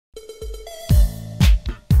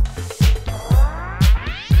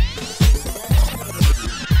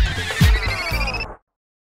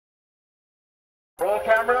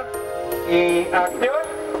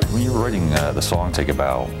When you were writing the song Take a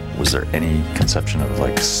Bow, was there any conception of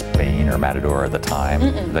like Spain or Matador at the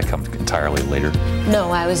time that comes entirely later?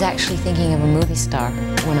 No, I was actually thinking of a movie star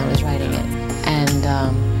when I was writing it. And,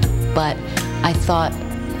 but I thought,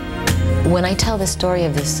 when I tell the story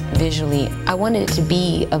of this visually, I wanted it to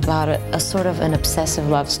be about a sort of an obsessive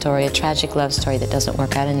love story, a tragic love story that doesn't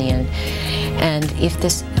work out in the end. And if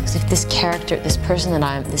this character, this person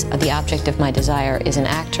that the object of my desire is an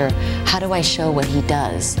actor, how do I show what he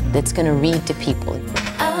does that's going to read to people?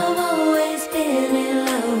 I've always been in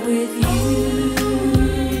love with you.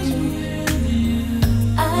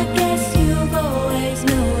 I guess you've always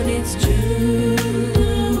known it's true.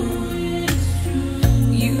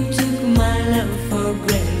 You took my love for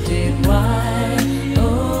granted. Why,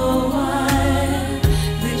 oh why?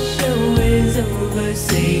 The show is over,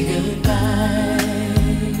 say goodbye.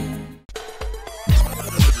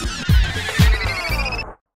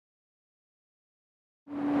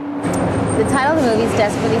 The title of the movie is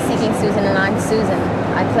Desperately Seeking Susan, and I'm Susan.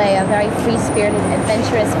 I play a very free-spirited,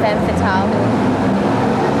 adventurous femme fatale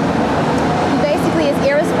who basically is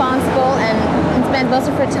irresponsible and spends most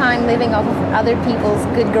of her time living off of other people's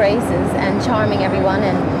good graces and charming everyone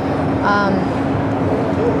and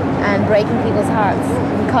breaking people's hearts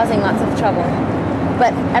and causing lots of trouble.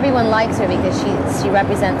 But everyone likes her because she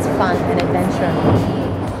represents fun and adventure.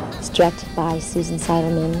 It's directed by Susan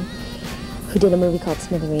Seidelman, who did a movie called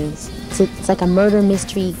Smithereens. It's like a murder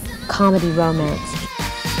mystery comedy romance.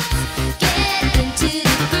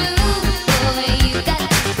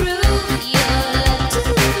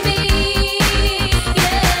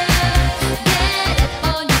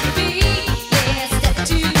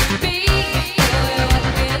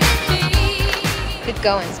 Good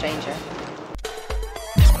going, stranger.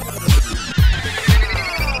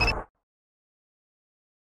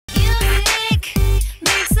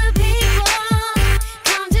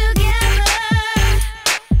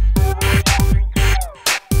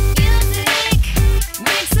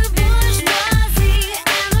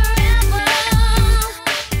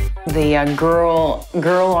 The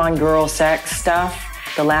girl-on-girl sex stuff,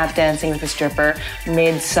 the lap dancing with the stripper,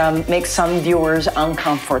 makes some viewers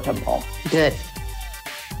uncomfortable. Good.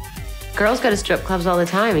 Girls go to strip clubs all the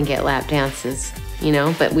time and get lap dances, you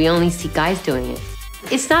know, but we only see guys doing it.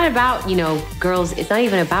 It's not about, you know, girls, it's not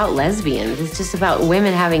even about lesbians, it's just about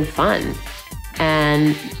women having fun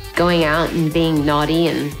and going out and being naughty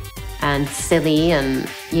and silly and,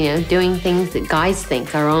 you know, doing things that guys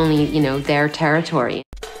think are only, you know, their territory.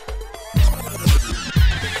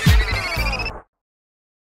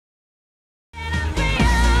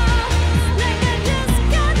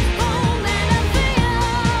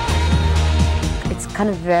 Kind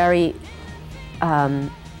of very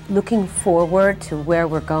looking forward to where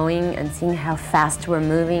we're going and seeing how fast we're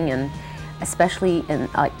moving, and especially in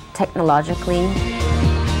technologically.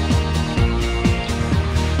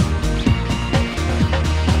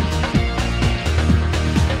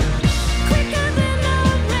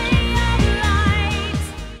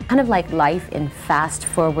 Kind of like life in fast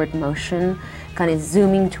forward motion, kind of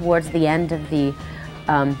zooming towards the end of the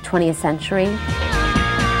 20th century.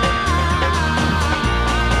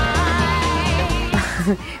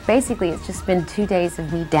 Basically, it's just been 2 days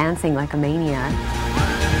of me dancing like a maniac.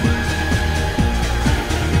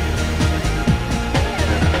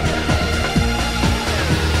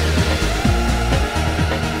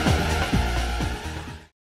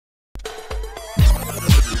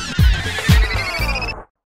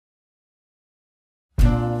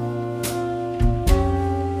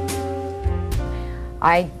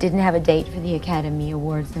 I didn't have a date for the Academy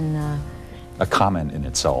Awards, and A comment in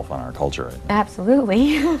itself on our culture.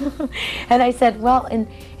 Absolutely. And I said, well, and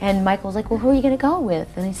Michael was like, well, who are you going to go with?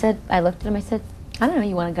 And I looked at him, I said, I don't know,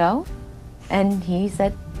 you want to go? And he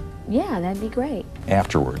said, yeah, that'd be great.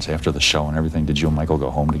 Afterwards, after the show and everything, did you and Michael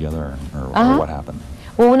go home together, or what happened?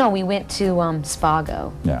 Well, no, we went to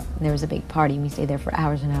Spago. Yeah. And there was a big party, and we stayed there for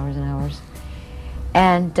hours and hours and hours.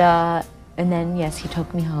 And then, yes, he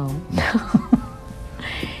took me home.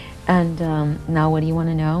 And now what do you want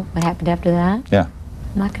to know? What happened after that? Yeah.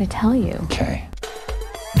 I'm not going to tell you. Okay.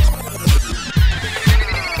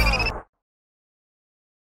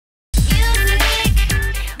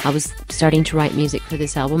 I was starting to write music for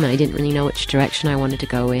this album, and I didn't really know which direction I wanted to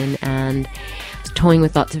go in, and I was toying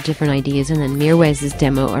with lots of different ideas, and then Mirwez's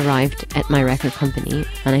demo arrived at my record company,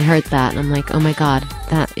 and I heard that, and I'm like, oh my God,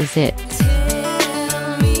 that is it.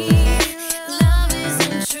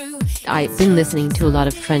 I've been listening to a lot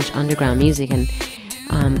of French underground music, and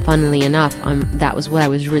funnily enough, that was what I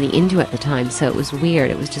was really into at the time, so it was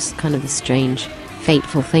weird. It was just kind of a strange,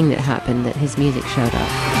 fateful thing that happened, that his music showed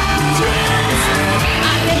up.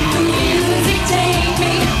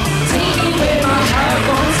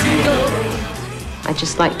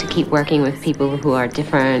 just like to keep working with people who are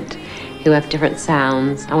different, who have different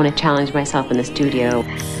sounds. I want to challenge myself in the studio.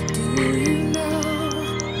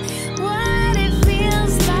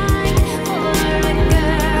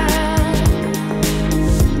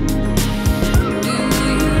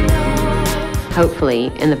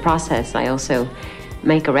 Hopefully, in the process, I also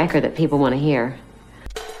make a record that people want to hear.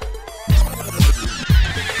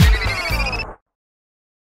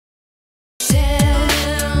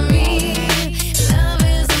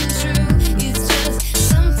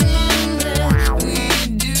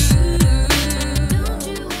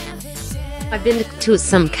 I've been to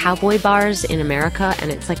some cowboy bars in America,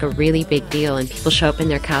 and it's like a really big deal, and people show up in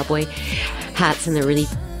their cowboy hats and they're really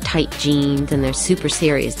tight jeans, and they're super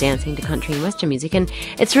serious dancing to country and western music, and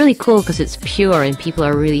it's really cool because it's pure and people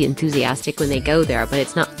are really enthusiastic when they go there, but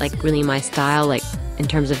it's not like really my style, like in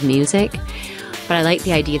terms of music. But I like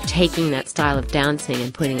the idea of taking that style of dancing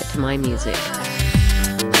and putting it to my music.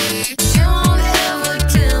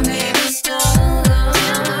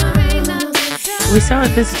 We saw it,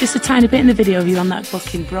 there's just a tiny bit in the video of you on that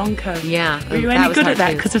bucking Bronco. Yeah. Were you any good at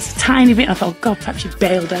that? Because it's a tiny bit. I thought, God, perhaps you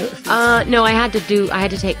bailed out of this. No, I had to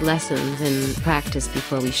take lessons and practice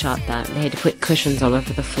before we shot that. They had to put cushions all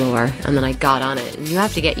over the floor, and then I got on it. And you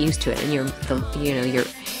have to get used to it, and your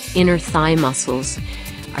inner thigh muscles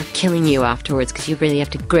are killing you afterwards because you really have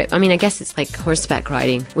to grip. I mean, I guess it's like horseback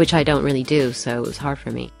riding, which I don't really do, so it was hard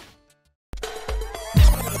for me.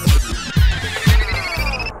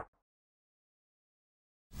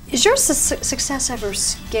 Is your success ever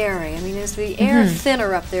scary? I mean, is the air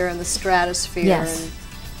thinner up there in the stratosphere? Yes.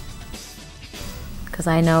 Because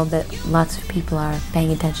I know that lots of people are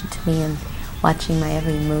paying attention to me and watching my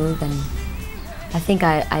every move, and I think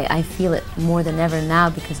I feel it more than ever now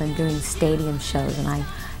because I'm doing stadium shows, and I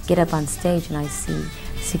get up on stage and I see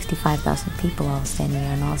 65,000 people all standing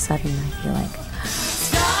there, and all of a sudden I feel like...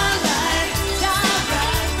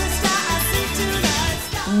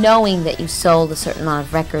 Knowing that you sold a certain amount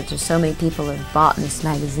of records or so many people have bought in this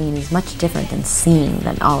magazine is much different than seeing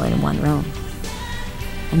them all in one room.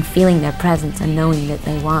 And feeling their presence and knowing that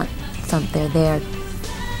they want something, they're there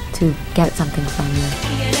to get something from you.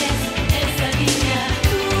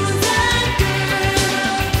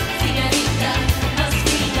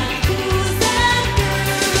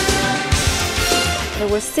 There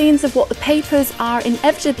were scenes of what the papers are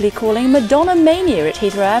inevitably calling Madonna mania at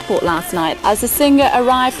Heathrow Airport last night as the singer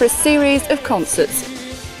arrived for a series of concerts.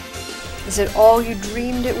 Is it all you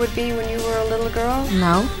dreamed it would be when you were a little girl?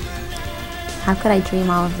 No. How could I dream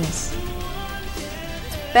all of this?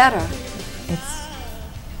 It's better. It's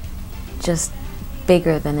just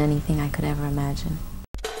bigger than anything I could ever imagine.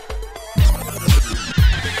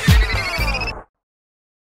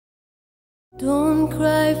 Don't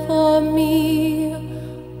cry for me,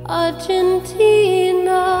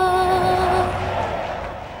 Argentina.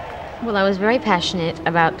 Well, I was very passionate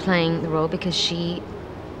about playing the role because she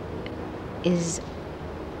is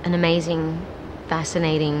an amazing,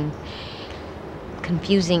 fascinating,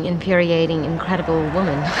 confusing, infuriating, incredible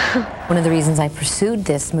woman. One of the reasons I pursued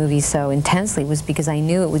this movie so intensely was because I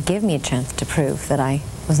knew it would give me a chance to prove that I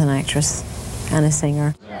was an actress and a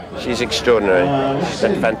singer. She's extraordinary. She's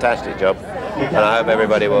done a fantastic job. And I hope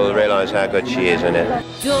everybody will realise how good she is in it.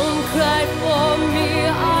 Don't cry for me,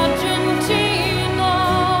 Argentina.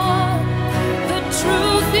 The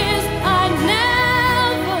truth is I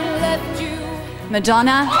never left you.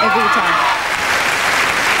 Madonna, Evita.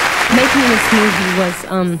 Making this movie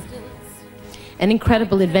was an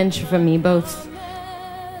incredible adventure for me, both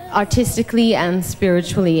artistically and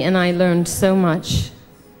spiritually, and I learned so much,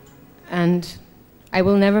 and I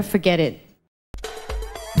will never forget it.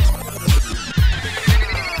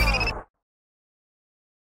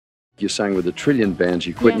 You sang with a trillion bands,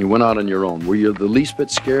 you quit and you went out on your own. Were you the least bit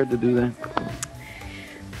scared to do that?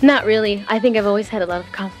 Not really. I think I've always had a lot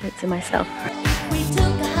of confidence in myself. We took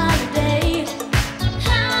a holiday,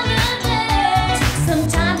 some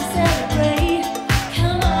time to celebrate.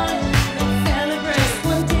 Come on, let's celebrate. Just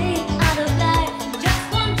one day out of life,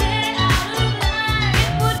 just one day out of life.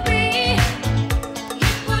 It would be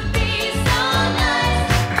so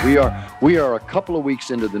nice. We are a couple of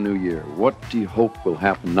weeks into the new year. What do you hope will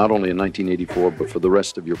happen, not only in 1984, but for the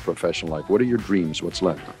rest of your professional life? What are your dreams? What's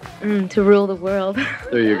left? To rule the world.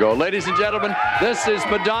 There you go. Ladies and gentlemen, this is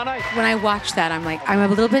Madonna. When I watched that, I'm a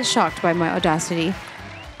little bit shocked by my audacity.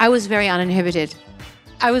 I was very uninhibited.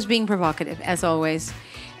 I was being provocative, as always.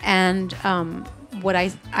 And I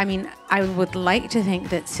would like to think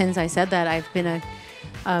that since I said that, I've been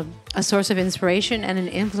a source of inspiration and an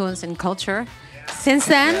influence in culture. Since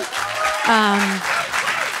then,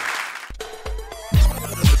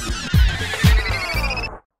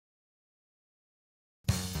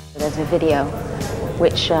 was a video,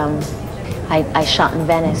 which I shot in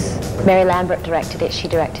Venice. Mary Lambert directed it. She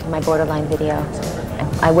directed my Borderline video.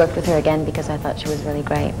 I worked with her again because I thought she was really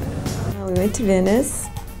great. We went to Venice.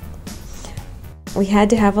 We had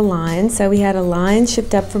to have a line, so we had a line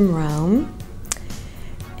shipped up from Rome,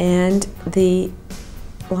 and the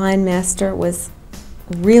line master was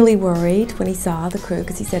really worried when he saw the crew,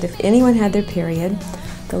 because he said if anyone had their period,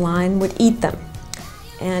 the line would eat them.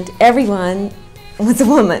 And everyone was a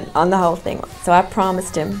woman on the whole thing. So I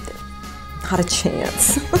promised him, not a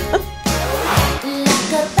chance.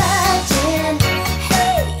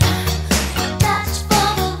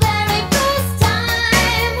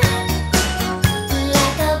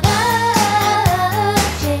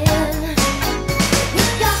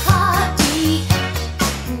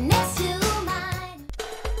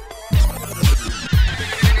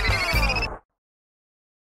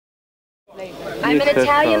 I'm an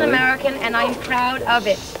Italian-American and I'm proud of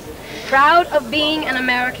it. Proud of being an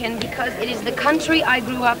American because it is the country I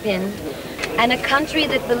grew up in and a country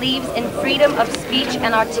that believes in freedom of speech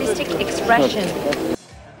and artistic expression.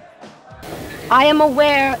 I am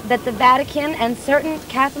aware that the Vatican and certain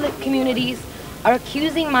Catholic communities are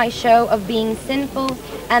accusing my show of being sinful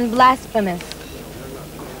and blasphemous,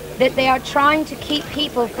 that they are trying to keep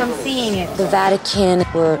people from seeing it. The Vatican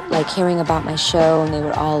were like hearing about my show and they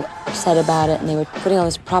were all upset about it, and they were putting all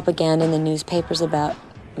this propaganda in the newspapers about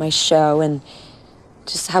my show and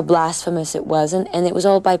just how blasphemous it was, and it was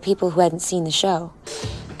all by people who hadn't seen the show.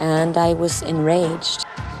 And I was enraged.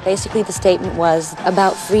 Basically the statement was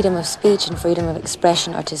about freedom of speech and freedom of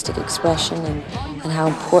expression, artistic expression, and how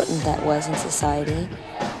important that was in society,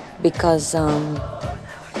 because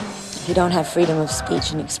if you don't have freedom of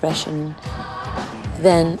speech and expression,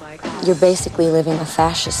 then you're basically living a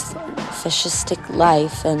fascistic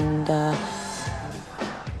life, and I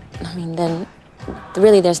mean, then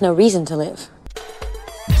really there's no reason to live.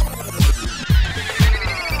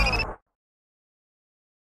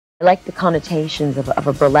 I like the connotations of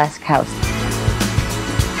a burlesque house.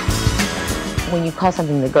 When you call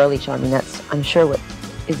something the girly show, I mean, that's, I'm sure, what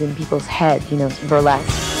is in people's head, you know, it's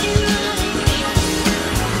burlesque.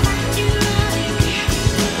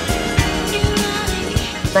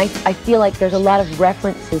 I feel like there's a lot of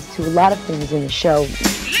references to a lot of things in the show.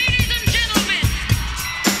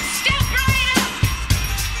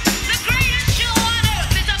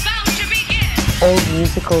 Old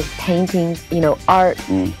musicals, paintings, you know, art,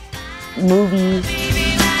 movies.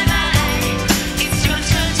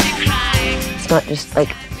 It's not just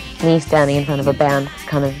like me standing in front of a band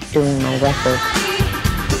kind of doing my record.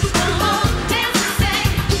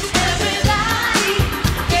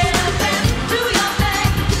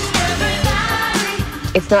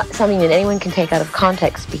 It's not something that anyone can take out of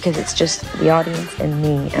context because it's just the audience and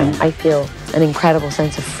me, and I feel an incredible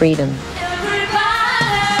sense of freedom.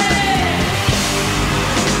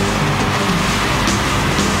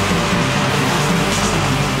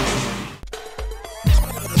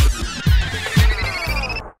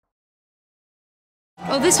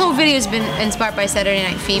 Well, this whole video has been inspired by Saturday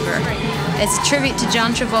Night Fever. It's a tribute to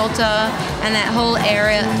John Travolta and that whole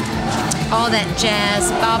era, all that jazz,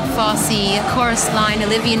 Bob Fosse, chorus line,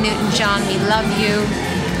 Olivia Newton-John, we love you.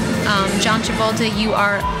 John Travolta, you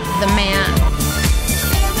are the man.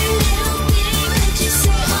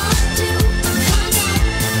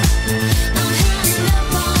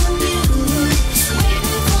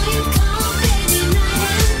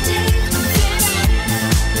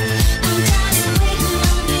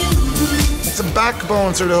 It's a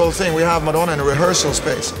backbone through the whole thing. We have Madonna in a rehearsal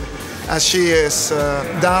space, as she is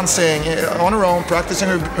dancing on her own, practicing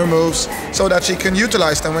her moves, so that she can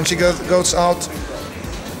utilize them when she goes out,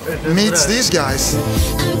 meets these guys.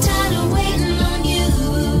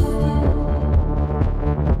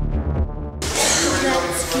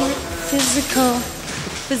 Let's get physical,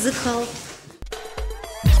 physical.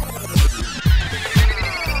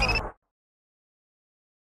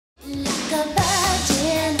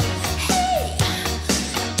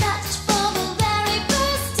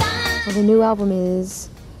 Well, the new album is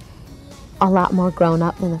a lot more grown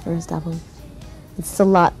up than the first album. It's a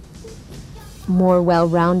lot more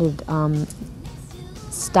well-rounded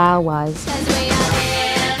style-wise.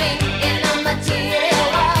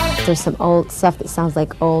 There's some old stuff that sounds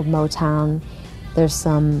like old Motown. There's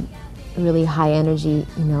some really high energy,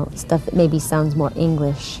 you know, stuff that maybe sounds more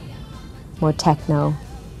English, more techno.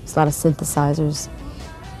 There's a lot of synthesizers.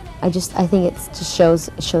 I think it just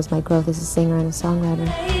shows my growth as a singer and a songwriter.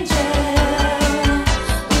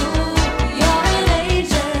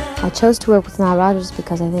 I chose to work with Nile Rodgers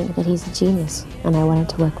because I think that he's a genius, and I wanted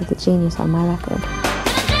to work with a genius on my record.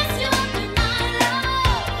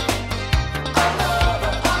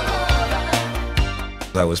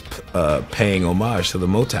 I was paying homage to the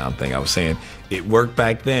Motown thing. I was saying it worked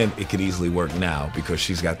back then, it could easily work now because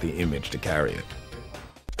she's got the image to carry it.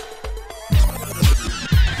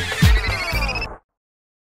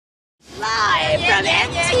 Live from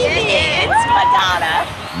MTV, it's Madonna.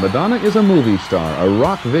 Madonna is a movie star, a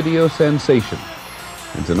rock video sensation.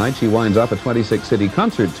 And tonight she winds up a 26-city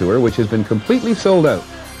concert tour which has been completely sold out,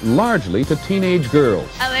 largely to teenage girls.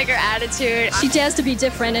 I like her attitude. She dares to be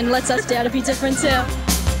different and lets us dare to be different too.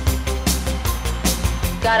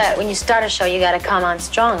 When you start a show, you gotta come on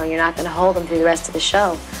strong or you're not gonna hold them through the rest of the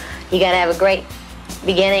show. You gotta have a great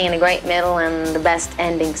beginning and a great middle and the best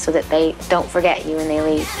ending so that they don't forget you when they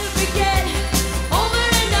leave.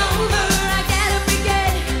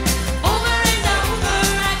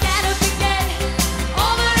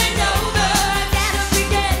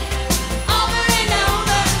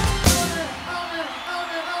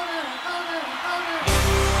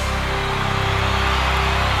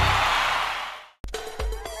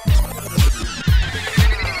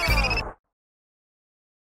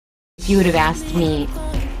 If you would have asked me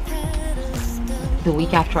the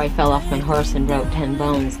week after I fell off my horse and broke 10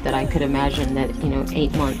 bones that I could imagine that,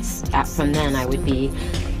 8 months from then I would be,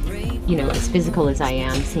 as physical as I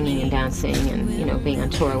am, singing and dancing and, being on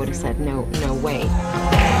tour, I would have said, no way.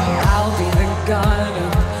 I'll be the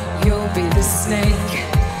garden, you'll be the snake.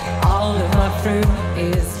 All of my fruit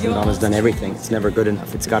is yours. Madonna's done everything. It's never good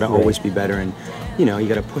enough. It's got to always be better, and you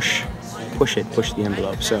got to push the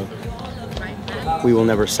envelope. So we will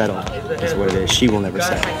never settle. Is what it is. She will never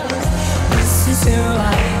settle. This is who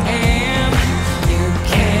I am. You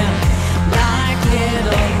can like it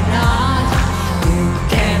or not. You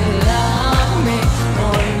can love me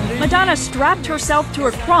or Madonna strapped herself to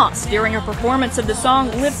a cross during her performance of the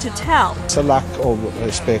song Live to Tell. It's a lack of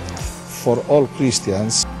respect for all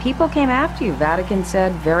Christians. People came after you. Vatican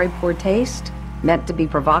said very poor taste, meant to be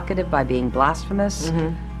provocative by being blasphemous.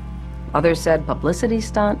 Others said publicity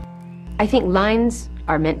stunt. I think lines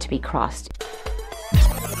are meant to be crossed.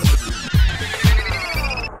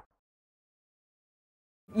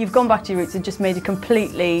 You've gone back to your roots and just made a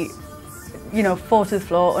completely, fall to the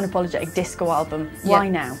floor, unapologetic disco album. Why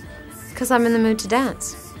now? Because I'm in the mood to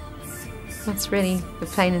dance. That's really the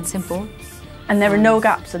plain and simple. And there are no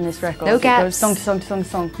gaps in this record. No gaps. It goes song to song to song to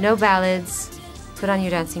song. No ballads. Put on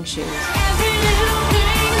your dancing shoes.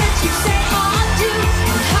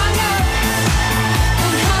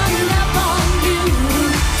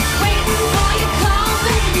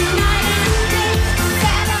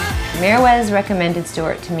 Mirwais recommended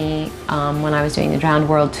Stuart to me when I was doing the Drowned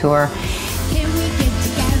World tour.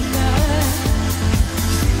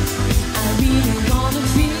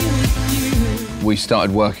 We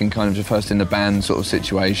started working kind of first in the band sort of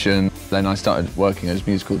situation. Then I started working as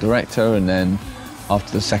musical director, and then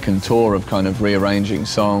after the second tour of kind of rearranging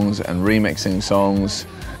songs and remixing songs,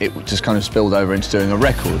 it just kind of spilled over into doing a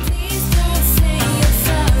record.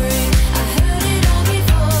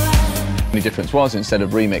 The only difference was, instead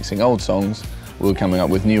of remixing old songs, we were coming up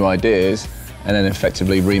with new ideas and then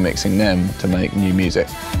effectively remixing them to make new music.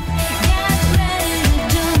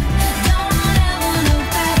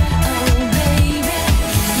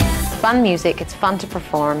 Fun music, it's fun to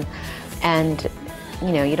perform, and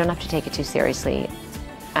you don't have to take it too seriously,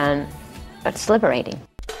 and it's liberating.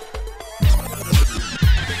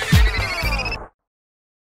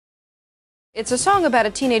 It's a song about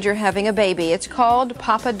a teenager having a baby. It's called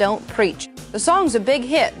Papa Don't Preach. The song's a big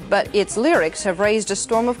hit, but its lyrics have raised a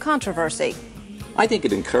storm of controversy. I think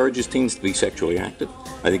it encourages teens to be sexually active.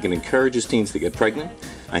 I think it encourages teens to get pregnant.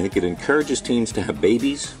 I think it encourages teens to have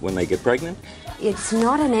babies when they get pregnant. It's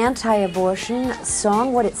not an anti-abortion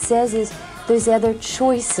song. What it says is there's other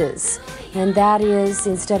choices, and that is,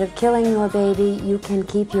 instead of killing your baby, you can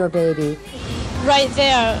keep your baby. Right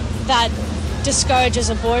there, that discourages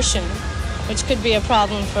abortion, which could be a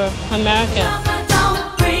problem for America.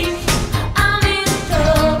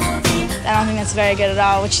 I don't think that's very good at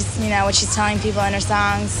all, what she's telling people in her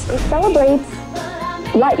songs. It celebrates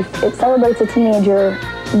life. It celebrates a teenager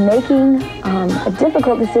making a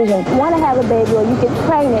difficult decision. You want to have a baby or you get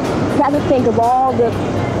pregnant, you have to think of all the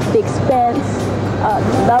expense.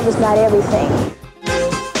 Love is not everything.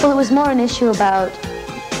 Well, it was more an issue about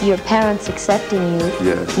your parents accepting you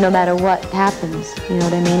no matter what happens, you know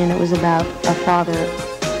what I mean? And it was about a father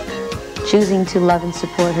choosing to love and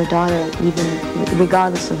support her daughter, even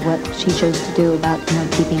regardless of what she chose to do about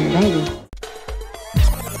keeping the baby.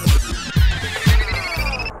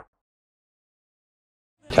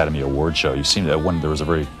 Academy Award show, you seemed there was a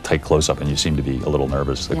very tight close-up and you seemed to be a little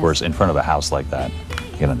nervous. Of course, in front of a house like that,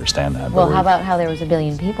 you can understand that. Well, how about how there was 1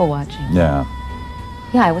 billion people watching? Yeah.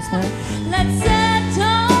 Yeah, I was nervous. Let's settle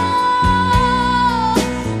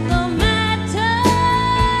the matter.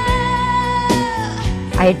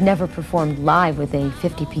 I had never performed live with a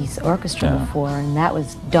 50-piece orchestra before, and that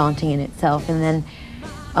was daunting in itself. And then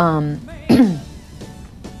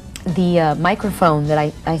the microphone that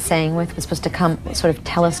I sang with was supposed to come, sort of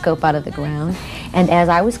telescope out of the ground. And as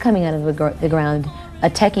I was coming out of the ground, a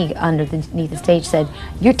techie underneath the stage said,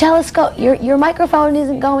 your microphone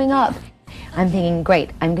isn't going up. I'm thinking, great,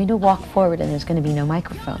 I'm going to walk forward and there's going to be no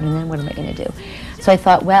microphone, and then what am I going to do? So I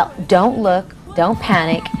thought, well, don't look, don't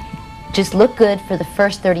panic, just look good for the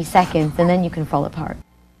first 30 seconds and then you can fall apart.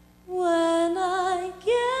 When I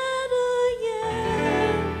get a yeah,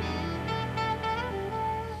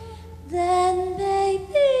 then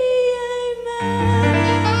maybe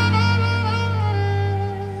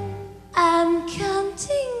I'm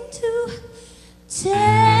counting to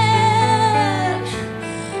 10.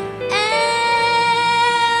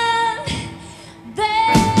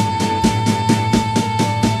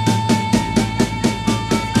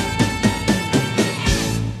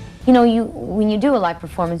 You know, when you do a live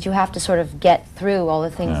performance, you have to sort of get through all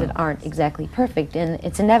the things that aren't exactly perfect, and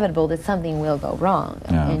it's inevitable that something will go wrong.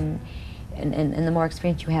 And the more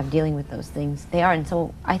experience you have dealing with those things, they are. And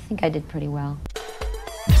so I think I did pretty well.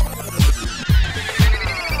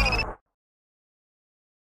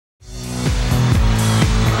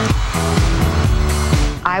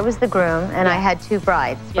 I was the groom, and I had two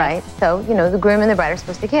brides, right? So, you know, the groom and the bride are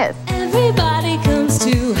supposed to kiss. Everybody comes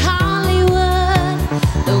to Hollywood.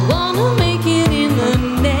 They wanna make it in the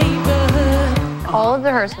neighborhood. All of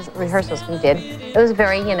the rehearsals we did, it was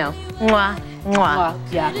very, you know, mwah, mwah.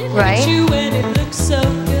 Yeah. Right? And it looks so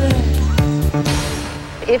good.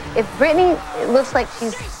 If Brittany looks like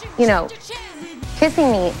she's, you know,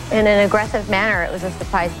 kissing me in an aggressive manner, it was a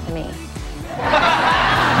surprise to me.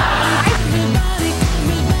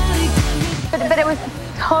 But it was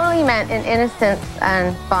totally meant in innocence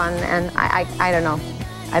and fun, and I don't know.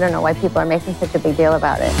 I don't know why people are making such a big deal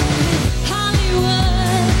about it.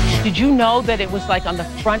 Did you know that it was like on the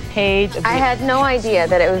front page? Of I had no idea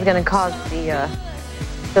that it was going to cause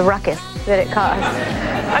the ruckus that it caused.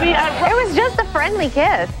 I mean, it was just a friendly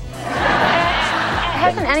kiss.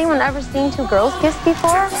 Hasn't anyone ever seen two girls kiss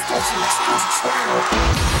before?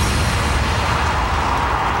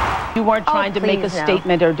 You weren't trying to make a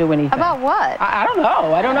statement or do anything. About what? I don't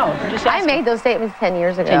know. I don't know. Just I made those statements 10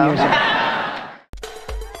 years ago. 10 years ago.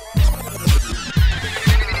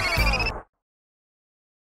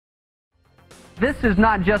 This is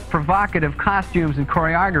not just provocative costumes and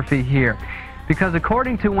choreography here, because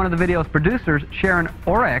according to one of the video's producers, Sharon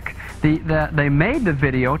Orek, they made the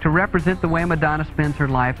video to represent the way Madonna spends her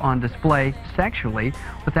life on display sexually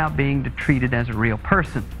without being treated as a real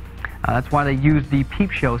person. That's why they used the peep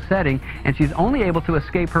show setting, and she's only able to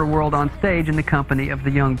escape her world on stage in the company of the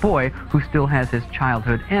young boy who still has his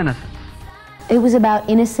childhood innocence. It was about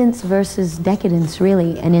innocence versus decadence,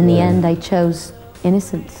 really, and in the end I chose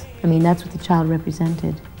innocence. I mean, that's what the child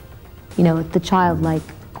represented. You know, the childlike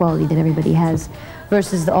quality that everybody has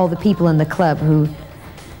versus all the people in the club who,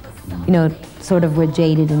 you know, sort of were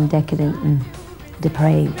jaded and decadent and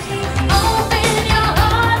depraved.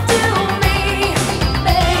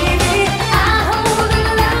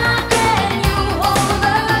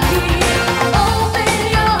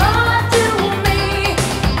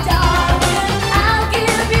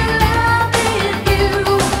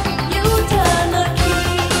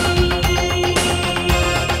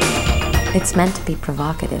 It's meant to be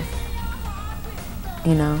provocative,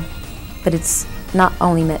 you know, but it's not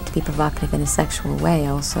only meant to be provocative in a sexual way,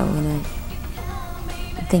 also in a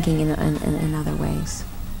thinking in other ways,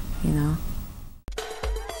 you know.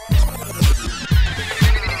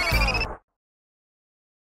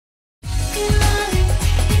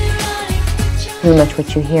 Pretty much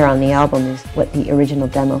what you hear on the album is what the original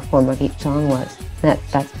demo form of each song was.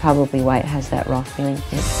 That's probably why it has that raw feeling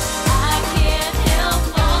to it.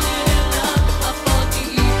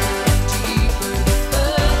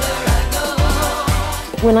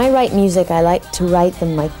 When I write music, I like to write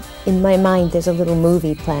them like, in my mind there's a little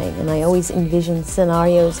movie playing, and I always envision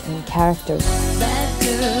scenarios and characters.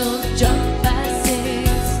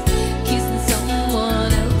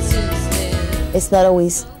 It's not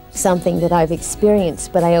always something that I've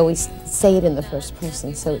experienced, but I always say it in the first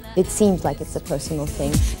person, so it seems like it's a personal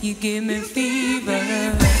thing. You give me fever.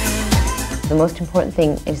 The most important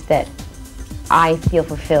thing is that I feel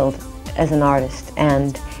fulfilled as an artist,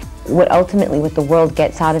 and what the world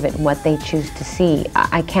gets out of it and what they choose to see,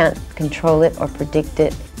 I can't control it or predict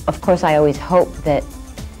it. Of course, I always hope that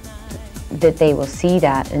they will see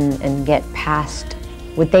that and get past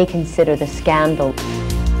what they consider the scandal.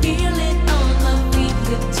 Feel it on my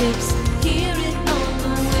fingertips. Hear it on the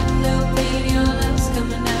window, baby. Your love's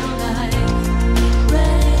coming down like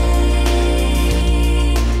rain.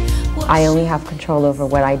 I only have control over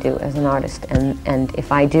what I do as an artist, and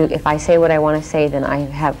if I say what I want to say, then I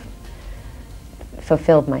have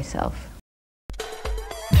fulfilled myself.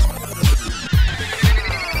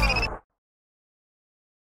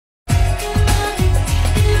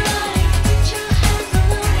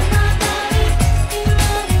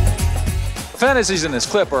 Fantasies in this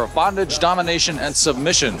clip are of bondage, domination, and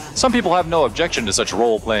submission. Some people have no objection to such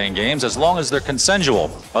role-playing games as long as they're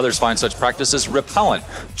consensual. Others find such practices repellent,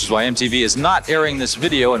 which is why MTV is not airing this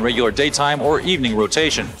video in regular daytime or evening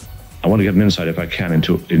rotation. I want to get an insight, if I can,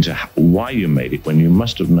 into why you made it, when you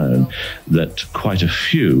must have known that quite a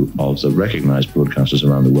few of the recognized broadcasters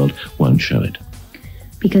around the world won't show it.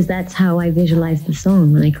 Because that's how I visualize the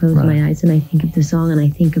song. When I close my eyes and I think of the song and I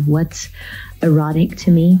think of what's erotic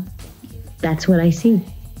to me, that's what I see.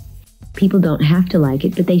 People don't have to like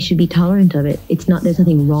it, but they should be tolerant of it. There's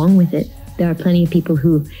nothing wrong with it. There are plenty of people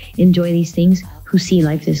who enjoy these things, who see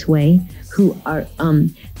life this way, who are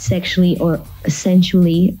sexually or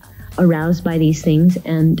sensually aroused by these things,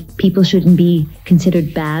 and people shouldn't be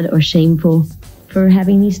considered bad or shameful for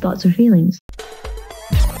having these thoughts or feelings.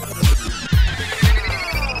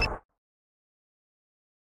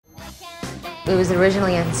 It was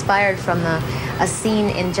originally inspired from a scene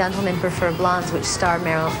in Gentlemen Prefer Blondes, which starred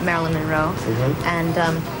Marilyn Monroe. And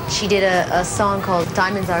she did a song called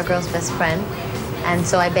Diamonds Are a Girl's Best Friend. And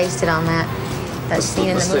so I based it on that scene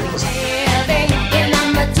in the movie.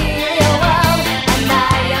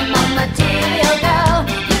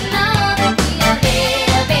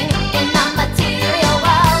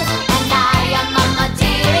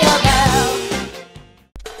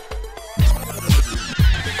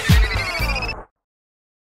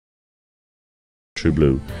 True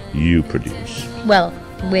Blue, you produce. Well,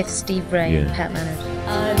 with Steve Bray and Pat Leonard.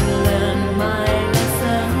 I've learned my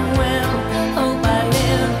lesson well. Hope I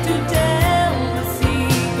live to tell the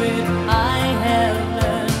secret I have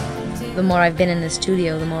learned. The more I've been in the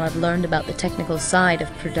studio, the more I've learned about the technical side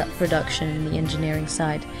of production and the engineering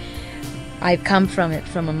side. I've come from it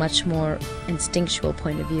from a much more instinctual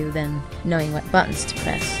point of view than knowing what buttons to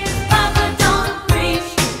press.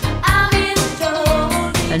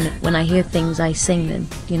 And when I hear things, I sing them,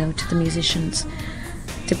 to the musicians,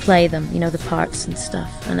 to play them, the parts and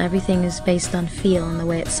stuff. And everything is based on feel and the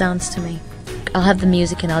way it sounds to me. I'll have the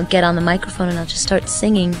music and I'll get on the microphone and I'll just start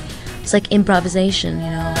singing. It's like improvisation,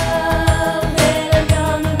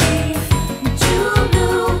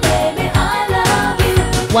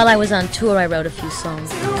 While I was on tour, I wrote a few songs.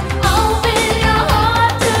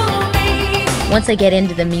 Once I get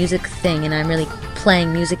into the music thing and I'm really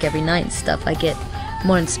playing music every night and stuff, I get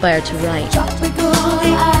more inspired to write.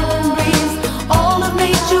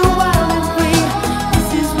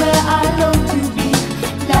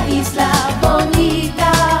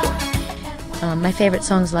 My favorite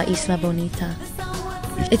song is La Isla Bonita.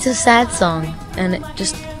 It's a sad song, and it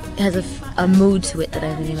just has a mood to it that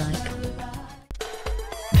I really like.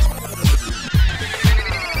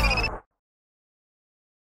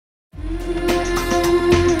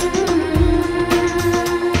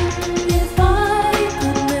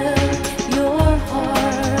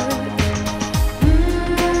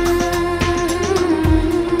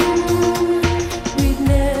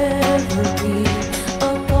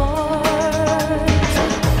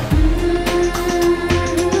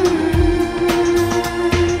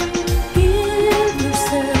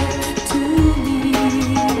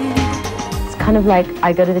 Kind of like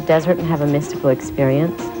I go to the desert and have a mystical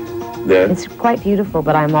experience. Yeah. It's quite beautiful,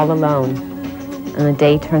 but I'm all alone. And the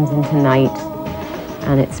day turns into night,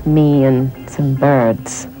 and it's me and some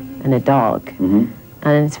birds and a dog. And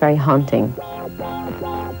it's very haunting.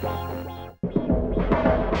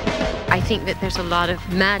 I think that there's a lot of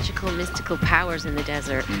magical, mystical powers in the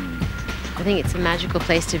desert. I think it's a magical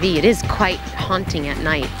place to be. It is quite haunting at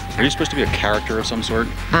night. Are you supposed to be a character of some sort?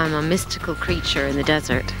 I'm a mystical creature in the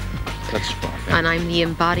desert. That's fun. And I'm the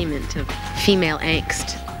embodiment of female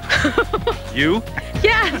angst. You?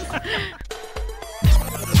 Yes!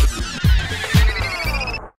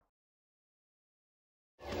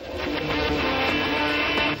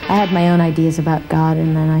 I had my own ideas about God,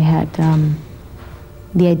 and then I had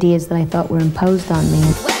the ideas that I thought were imposed on me.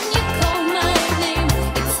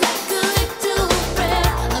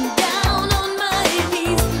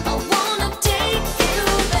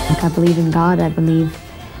 Like, I believe in God. I believe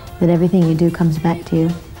that everything you do comes back to you.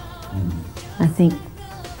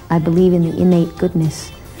 I believe in the innate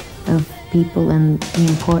goodness of people and the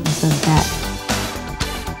importance of that.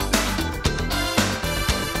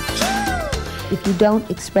 if you don't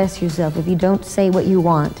express yourself, if you don't say what you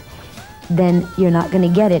want, then you're not going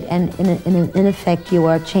to get it. And in effect, you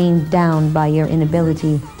are chained down by your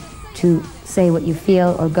inability to say what you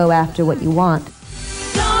feel or go after what you want.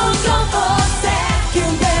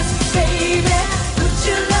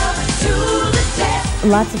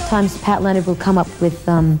 Lots of times Pat Leonard will come up with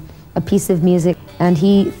a piece of music and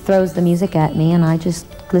he throws the music at me and I just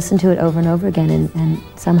listen to it over and over again, and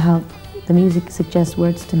somehow the music suggests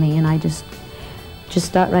words to me and I just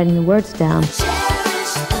start writing the words down.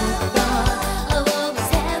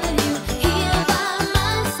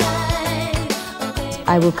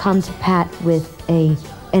 I will come to Pat with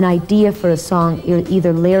an idea for a song,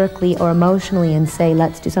 either lyrically or emotionally, and say,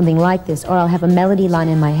 let's do something like this, or I'll have a melody line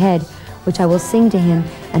in my head which I will sing to him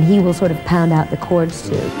and he will sort of pound out the chords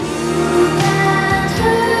to.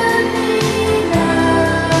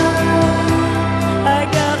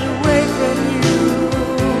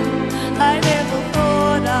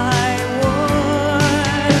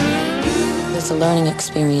 It's a learning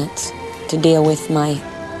experience to deal with my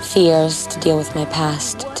fears, to deal with my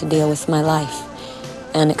past, to deal with my life,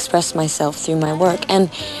 and express myself through my work.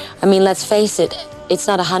 And, I mean, let's face it, it's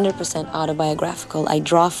not 100% autobiographical. I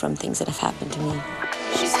draw from things that have happened to me.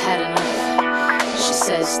 She's had enough. She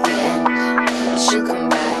says the end. She'll come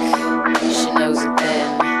back. She knows it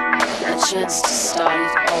then. A chance to start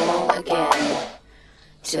it all again.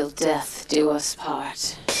 Till death do us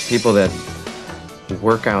part. People that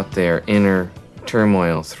work out their inner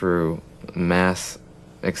turmoil through mass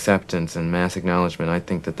acceptance and mass acknowledgement, I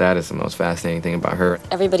think that is the most fascinating thing about her.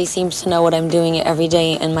 Everybody seems to know what I'm doing every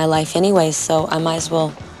day in my life anyway, so I might as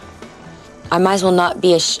well not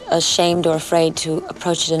be ashamed or afraid to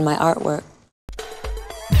approach it in my artwork.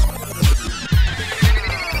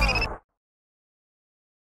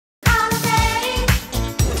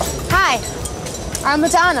 Hi, I'm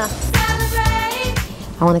Madonna.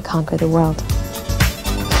 I want to conquer the world.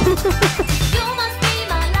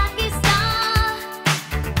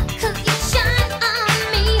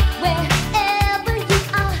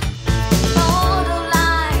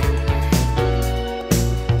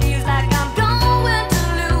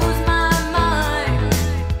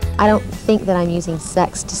 I don't think that I'm using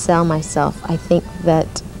sex to sell myself. I think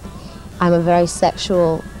that I'm a very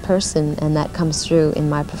sexual person and that comes through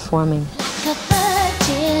in my performing.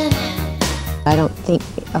 I don't think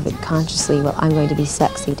of it consciously, well, I'm going to be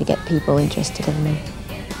sexy to get people interested in me.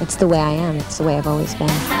 It's the way I am, it's the way I've always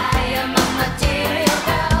been.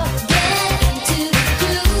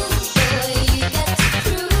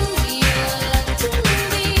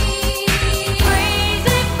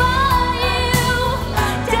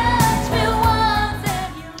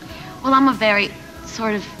 Well, I'm a very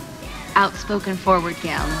sort of outspoken, forward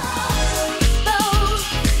gal.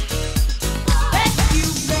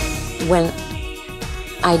 When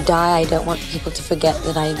I die, I don't want people to forget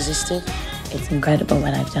that I existed. It's incredible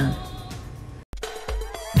what I've done.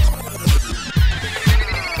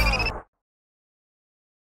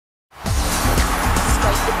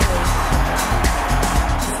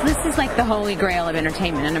 This is like the holy grail of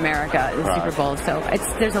entertainment in America, the Super Bowl, so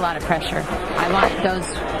there's a lot of pressure. I want those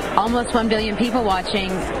almost 1 billion people watching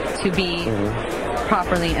to be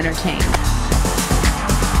properly entertained.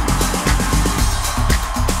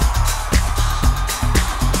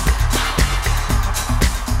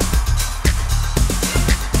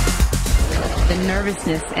 The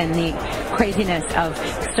nervousness and the craziness of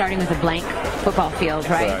starting with a blank football field,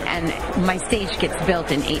 right? And my stage gets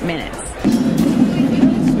built in 8 minutes.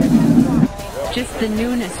 Just the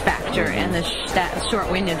newness factor and that short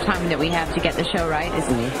window of time that we have to get the show right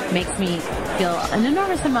makes me feel an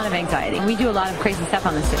enormous amount of anxiety. We do a lot of crazy stuff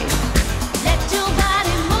on the stage.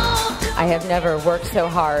 I have never worked so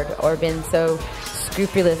hard or been so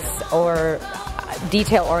scrupulous or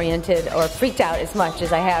detail-oriented or freaked out as much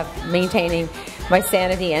as I have maintaining my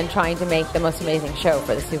sanity and trying to make the most amazing show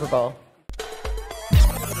for the Super Bowl.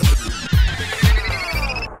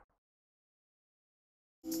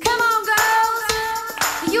 Come on, girls.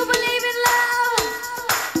 Do you believe in love?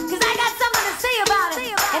 'Cause I got something to say about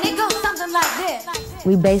it. And it goes something like this.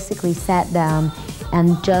 We basically sat down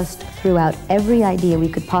and just threw out every idea we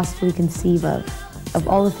could possibly conceive of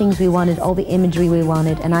all the things we wanted, all the imagery we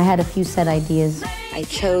wanted, and I had a few set ideas. I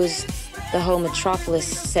chose the whole Metropolis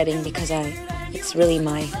setting because it's really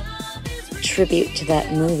my tribute to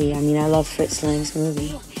that movie. I mean, I love Fritz Lang's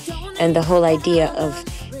movie. And the whole idea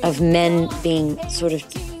of men being sort of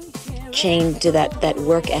chained to that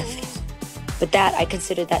work ethic. But I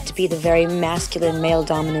considered that to be the very masculine,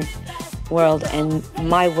 male-dominant world, and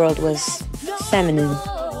my world was feminine.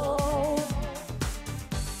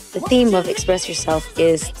 The theme of Express Yourself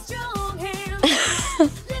is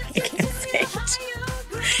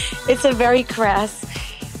It's a very crass,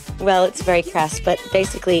 well, it's very crass, but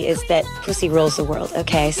basically is that pussy rules the world.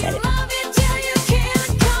 Okay, I said it.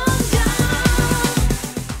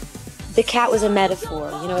 The cat was a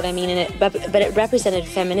metaphor, you know what I mean? And but it represented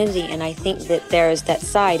femininity, and I think that there's that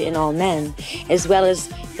side in all men, as well as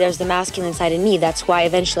there's the masculine side in me. That's why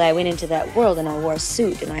eventually I went into that world, and I wore a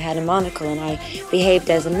suit, and I had a monocle, and I behaved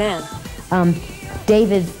as a man.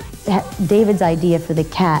 David's idea for the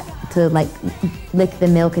cat to like lick the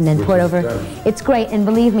milk and then pour it over, it's great, and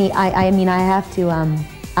believe me, I mean, I have to,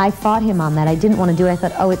 I fought him on that. I didn't want to do it. I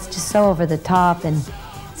thought, oh, it's just so over the top and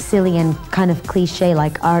silly and kind of cliche,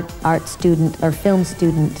 like art student or film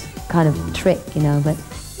student kind of trick, you know, but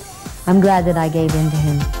I'm glad that I gave in to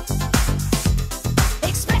him.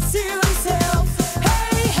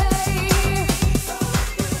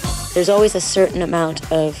 There's always a certain amount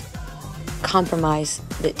of compromise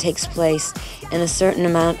that takes place and a certain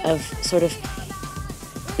amount of sort of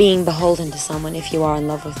being beholden to someone if you are in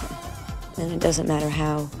love with them. And it doesn't matter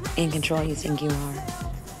how in control you think you are.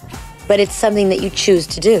 But it's something that you choose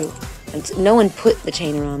to do. No one put the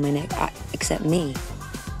chain around my neck except me.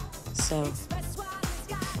 So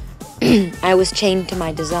I was chained to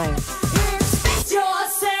my desire.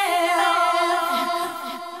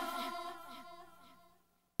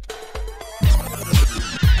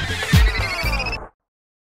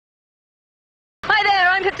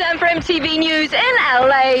 I'm for MTV News in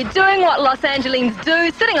LA, doing what Los Angeles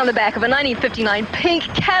do, sitting on the back of a 1959 pink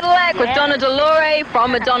Cadillac with Donna Dolore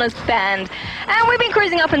from Madonna's band. And we've been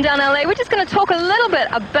cruising up and down LA. We're just going to talk a little bit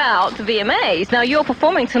about the VMAs. Now, you're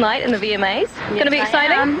performing tonight in the VMAs. Going to be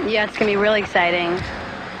exciting? Yeah, it's going to be really exciting.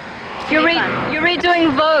 You're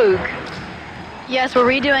redoing Vogue. Yes, we're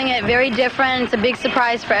redoing it. Very different. It's a big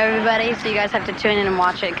surprise for everybody, so you guys have to tune in and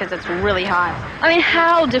watch it because it's really hot. I mean,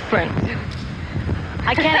 how different?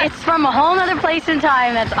 I can't, it's from a whole other place and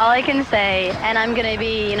time, that's all I can say. And I'm gonna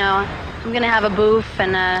be, you know, I'm gonna have a booth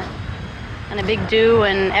and a big do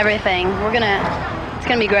and everything. It's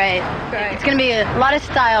gonna be great. It's gonna be a lot of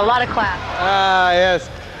style, a lot of class. Ah, yes.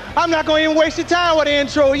 I'm not gonna even waste your time with the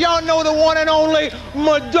intro. Y'all know the one and only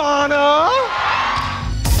Madonna.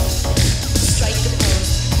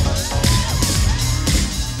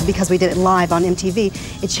 Because we did it live on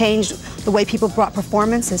MTV, it changed the way people brought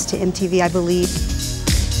performances to MTV, I believe.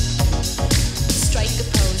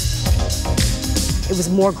 It was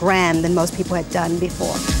more grand than most people had done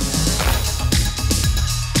before.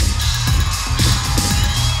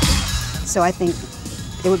 So I think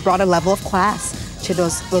it brought a level of class to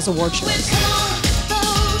those award shows.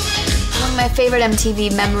 One of my favorite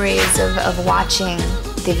MTV memories of watching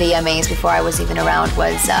the VMAs before I was even around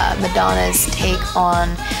was Madonna's take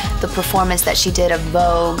on the performance that she did of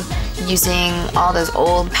Vogue, using all those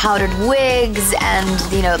old powdered wigs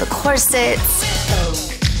and, you know, the corsets.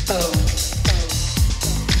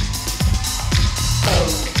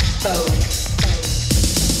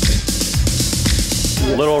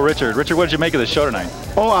 Little Richard. Richard, what did you make of the show tonight?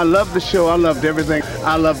 Oh, I loved the show. I loved everything.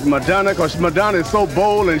 I loved Madonna because Madonna is so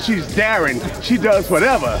bold and she's daring. She does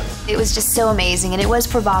whatever. It was just so amazing, and it was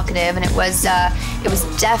provocative, and it was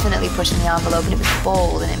definitely pushing the envelope, and it was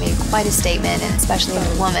bold, and it made quite a statement, and especially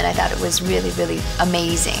as a woman, I thought it was really, really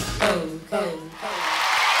amazing.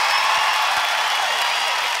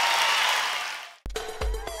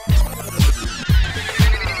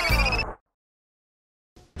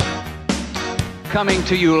 Coming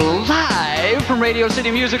to you live from Radio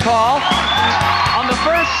City Music Hall on the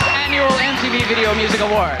first annual MTV Video Music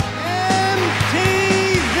Award.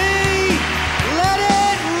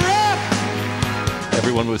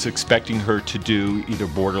 Everyone was expecting her to do either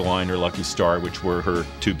Borderline or Lucky Star, which were her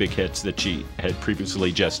two big hits that she had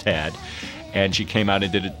previously just had. And she came out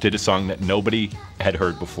and did a song that nobody had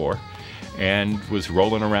heard before, and was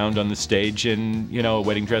rolling around on the stage in, you know, a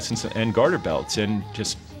wedding dress and garter belts, and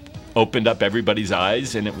just opened up everybody's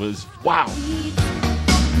eyes, and it was wow.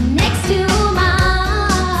 Next to mine.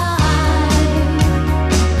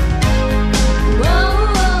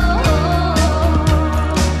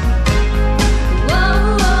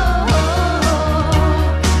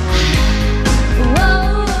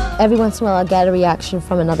 Every once in a while I'll get a reaction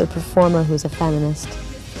from another performer who's a feminist,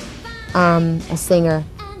 a singer,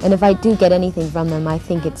 and if I do get anything from them, I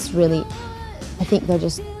think it's really, I think they're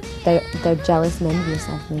jealous and envious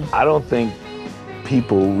of me. I don't think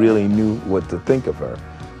people really knew what to think of her.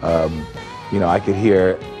 You know, I could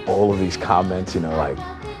hear all of these comments, you know, like,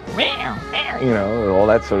 you know, all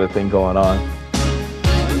that sort of thing going on.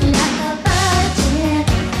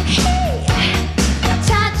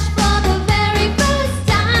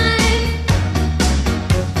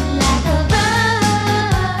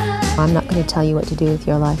 I'm not going to tell you what to do with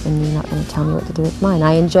your life, and you're not going to tell me what to do with mine.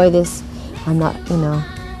 I enjoy this. I'm not, you know,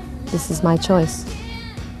 this is my choice.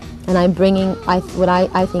 And I'm bringing, I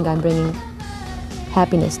think I'm bringing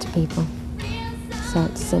happiness to people. So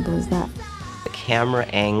it's simple as that. The camera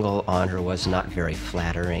angle on her was not very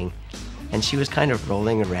flattering, and she was kind of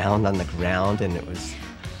rolling around on the ground, and it was,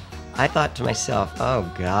 I thought to myself,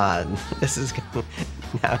 oh God, this is gonna,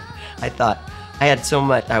 now, I thought, I had so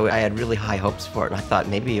much, I had really high hopes for it, and I thought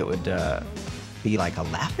maybe it would be like a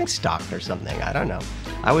laughingstock or something, I don't know.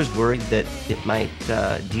 I was worried that it might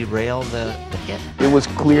derail the hit. It was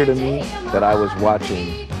clear to me that I was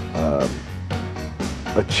watching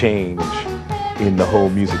a change in the whole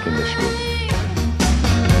music industry.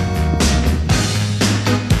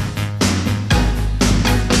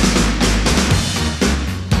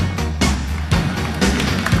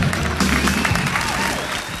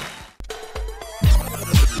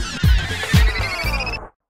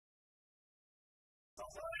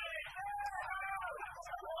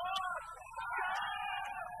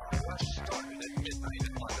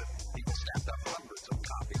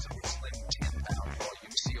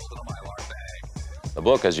 The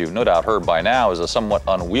book, as you've no doubt heard by now, is a somewhat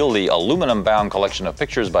unwieldy aluminum-bound collection of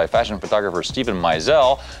pictures by fashion photographer Stephen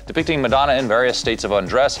Meisel, depicting Madonna in various states of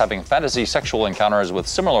undress, having fantasy sexual encounters with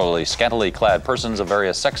similarly scantily clad persons of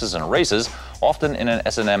various sexes and races, often in an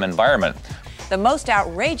S&M environment. The most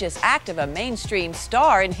outrageous act of a mainstream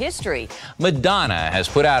star in history. Madonna has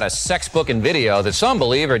put out a sex book and video that some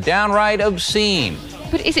believe are downright obscene.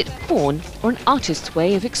 But is it porn or an artist's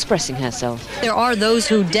way of expressing herself? There are those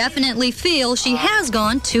who definitely feel she has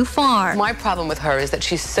gone too far. My problem with her is that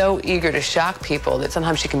she's so eager to shock people that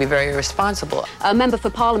sometimes she can be very irresponsible. A member for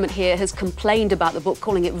Parliament here has complained about the book,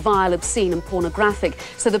 calling it vile, obscene and pornographic.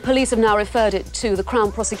 So the police have now referred it to the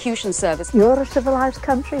Crown Prosecution Service. You're a civilized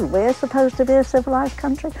country, we're supposed to be a civilized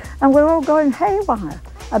country, and we're all going haywire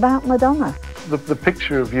about Madonna. The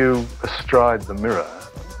picture of you astride the mirror,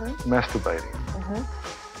 masturbating,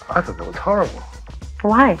 I thought that was horrible.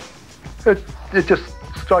 Why? It just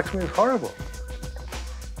strikes me as horrible.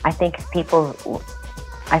 I think that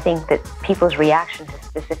people's reaction to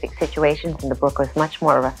specific situations in the book was much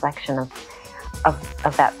more a reflection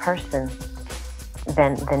of that person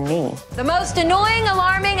than me. The most annoying,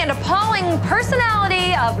 alarming, and appalling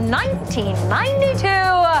personality of 1992,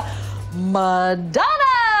 Madonna!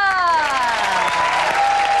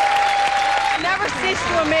 Never cease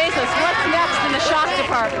to amaze us. What's next in the shock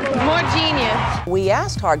department? More genius. We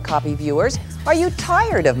asked hard copy viewers, are you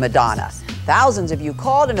tired of Madonna? Thousands of you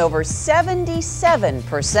called and over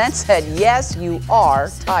 77% said yes, you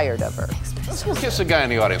are tired of her. Let's go kiss the guy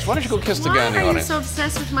in the audience. Why don't you go kiss the guy in the audience? Why are you so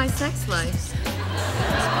obsessed with my sex life?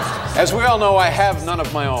 As we all know, I have none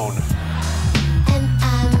of my own.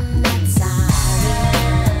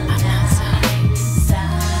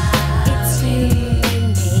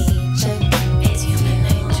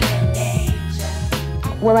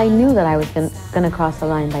 Well, I knew that I was going to cross the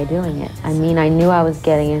line by doing it. I mean, I knew I was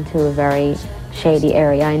getting into a very shady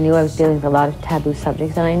area. I knew I was dealing with a lot of taboo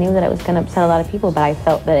subjects, and I knew that it was going to upset a lot of people, but I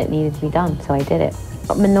felt that it needed to be done, so I did it.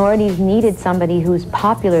 But minorities needed somebody who's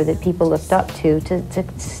popular that people looked up to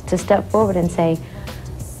step forward and say,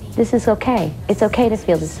 this is okay. It's okay to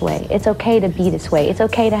feel this way. It's okay to be this way. It's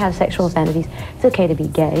okay to have sexual fantasies. It's okay to be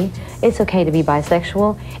gay. It's okay to be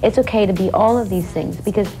bisexual. It's okay to be all of these things,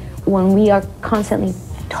 because when we are constantly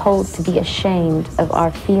told to be ashamed of our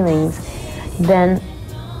feelings, then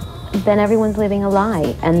everyone's living a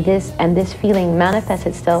lie, and this feeling manifests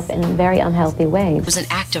itself in very unhealthy ways. It was an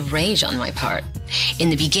act of rage on my part. In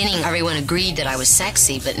the beginning, everyone agreed that I was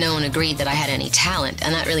sexy, but no one agreed that I had any talent,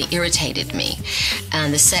 and that really irritated me.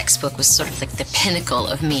 And the sex book was sort of like the pinnacle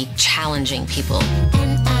of me challenging people.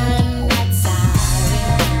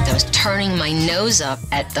 I was turning my nose up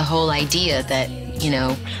at the whole idea that, you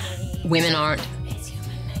know, women aren't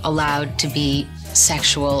allowed to be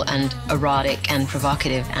sexual and erotic and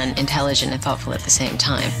provocative and intelligent and thoughtful at the same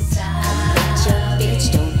time.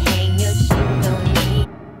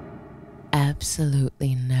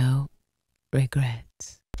 Absolutely no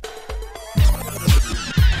regrets.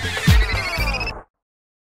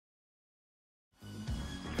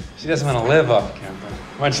 She doesn't want to live off camera,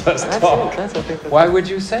 much less talk. Why would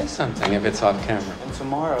you say something if it's off camera? And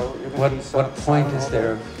tomorrow, you're going to be What point is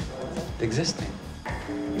there of existing?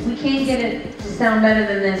 If we can't get it to sound better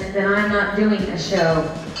than this, then I'm not doing a show.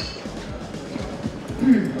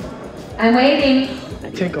 I'm waiting.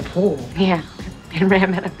 Take a pull. Yeah, and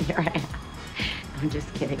ram it up your ass. I'm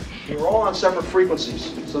just kidding. We're all on separate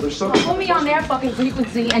frequencies, so there's so Put me on their fucking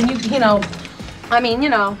frequency, and you know, I mean, you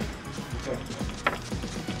know.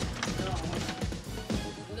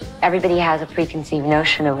 everybody has a preconceived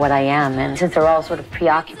notion of what I am, and since they're all sort of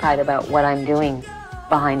preoccupied about what I'm doing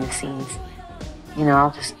behind the scenes, you know,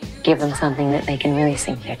 I'll just give them something that they can really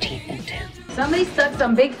sink their teeth into. Somebody stuck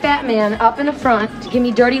some big fat man up in the front to give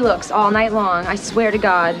me dirty looks all night long. I swear to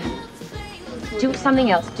God. Do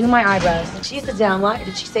something else. Do my eyebrows. She used to downlight.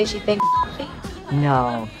 Did she say she thanked me?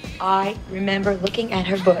 No. I remember looking at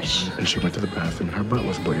her bush. And she went to the bathroom, her butt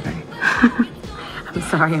was bleeding. I'm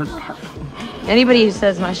sorry, I'm laughing. Anybody who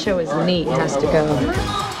says my show is neat has to go.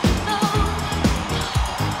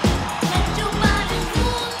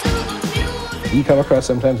 You come across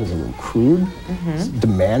sometimes as a little crude,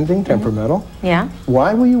 demanding, temperamental. Yeah.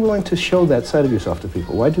 Why were you willing to show that side of yourself to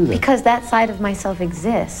people? Why do that? Because that side of myself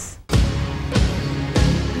exists.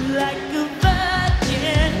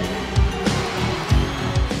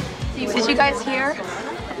 Did you guys hear?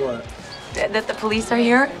 What? That the police are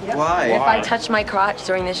here? Why? If I touch my crotch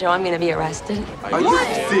during the show, I'm going to be arrested. Are you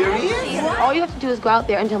serious? All you have to do is go out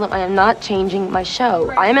there and tell them I am not changing my show.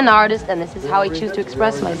 I am an artist, and this is how I choose to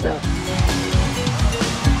express myself.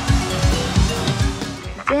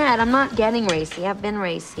 Dad, I'm not getting racy. I've been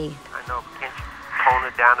racy. I know, but can't you tone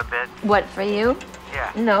it down a bit? What, for you?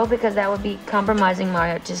 Yeah. No, because that would be compromising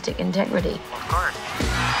my artistic integrity. Of course.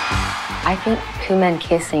 I think two men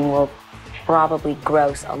kissing will probably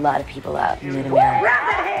gross a lot of people out in Mid-America.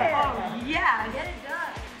 Yeah, get it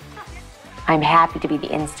done. I'm happy to be the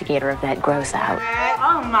instigator of that gross out.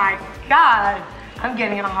 Oh my God. I'm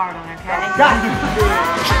getting a hard on, okay?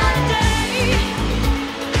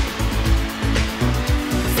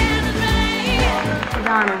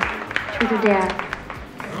 Madonna, truth or dare?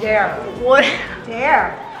 Dare. What?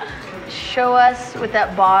 Dare. Show us with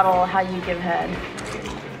that bottle how you give head.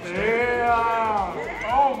 Yeah.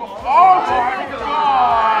 Oh my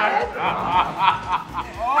God!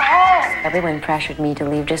 Everyone pressured me to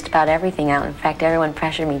leave just about everything out. In fact, everyone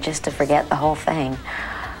pressured me just to forget the whole thing.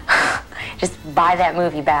 Just buy that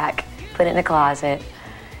movie back, put it in a closet,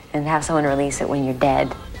 and have someone release it when you're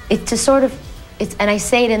dead. It's to sort of, and I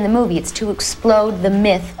say it in the movie, it's to explode the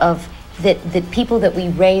myth of that people that we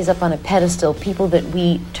raise up on a pedestal, people that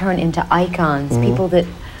we turn into icons, people that,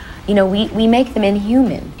 you know, we make them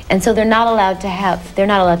inhuman. And so they're not allowed to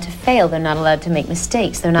fail, they're not allowed to make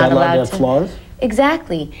mistakes, they're not allowed to have flaws?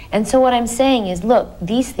 Exactly. And so what I'm saying is, look,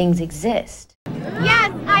 these things exist.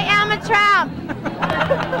 Yes, I am a tramp.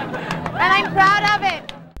 And I'm proud of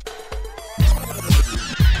it.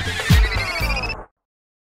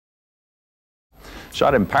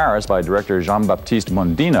 Shot in Paris by director Jean-Baptiste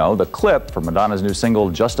Mondino, the clip for Madonna's new single,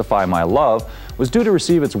 Justify My Love, was due to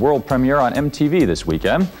receive its world premiere on MTV this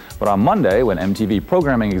weekend. But on Monday, when MTV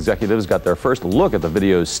programming executives got their first look at the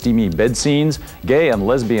video's steamy bed scenes, gay and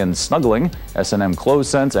lesbian snuggling, S&M clothes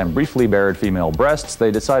scents, and briefly bared female breasts, they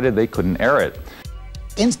decided they couldn't air it.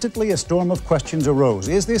 Instantly, a storm of questions arose.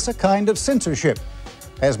 Is this a kind of censorship?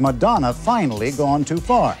 Has Madonna finally gone too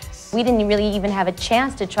far? We didn't really even have a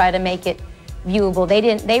chance to try to make it viewable.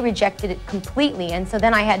 They rejected it completely. And so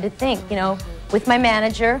then I had to think, you know, with my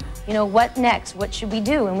manager, you know, what next? What should we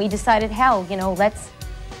do? And we decided, hell, you know, let's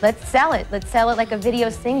sell it. Let's sell it like a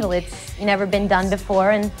video single. It's never been done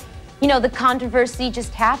before. And, you know, the controversy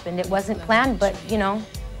just happened. It wasn't planned, but, you know.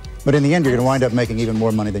 But in the end, you're going to wind up making even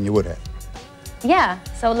more money than you would have. Yeah,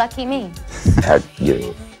 so lucky me. Had, you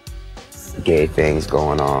know, gay things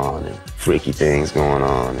going on and freaky things going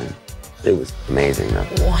on, and it was amazing, though.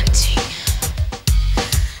 Wanting,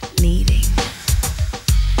 needing,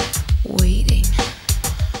 waiting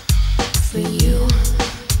for you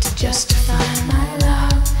to justify my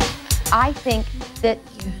love. I think that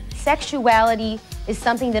sexuality is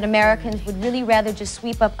something that Americans would really rather just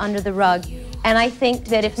sweep up under the rug. And I think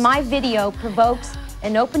that if my video provokes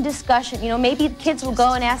an open discussion, you know, maybe kids will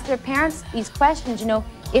go and ask their parents these questions, you know,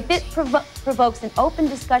 if it provokes an open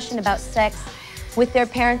discussion about sex with their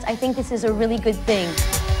parents, I think this is a really good thing.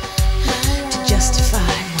 To justify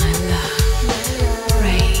my love,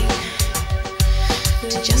 praying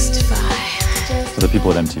to justify. So the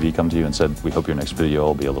people at MTV come to you and said, we hope your next video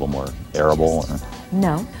will be a little more airable? Or...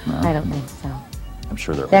 No, I don't think so. I'm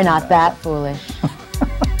sure they're not that foolish.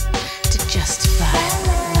 To justify love.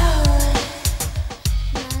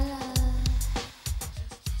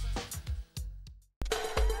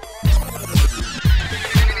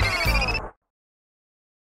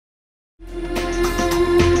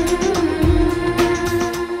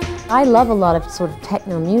 I love a lot of sort of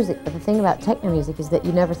techno music, but the thing about techno music is that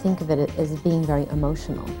you never think of it as being very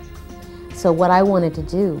emotional. So what I wanted to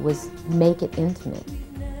do was make it intimate,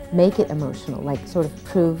 make it emotional, like sort of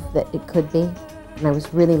prove that it could be. And I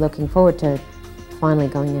was really looking forward to finally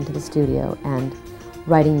going into the studio and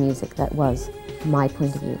writing music that was my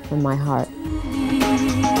point of view, from my heart.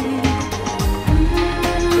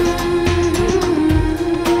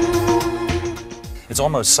 It's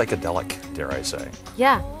almost psychedelic, dare I say.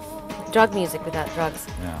 Yeah, drug music without drugs.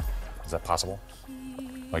 Yeah. Is that possible?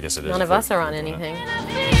 I guess it is. None of us are on anything.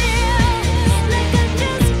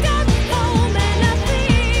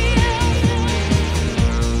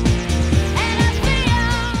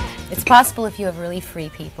 It's possible if you have really free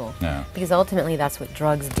people. Yeah. Because ultimately that's what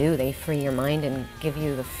drugs do. They free your mind and give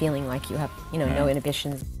you the feeling like you have, you know, no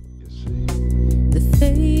inhibitions. The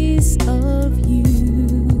face of you,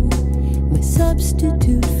 my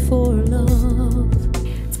substitute for love.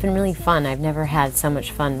 It's been really fun. I've never had so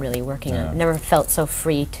much fun really working on it. I've never felt so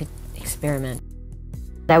free to experiment.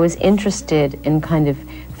 I was interested in kind of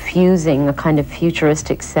fusing a kind of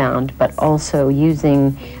futuristic sound, but also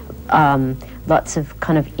using lots of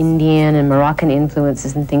kind of Indian and Moroccan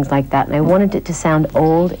influences and things like that. And I wanted it to sound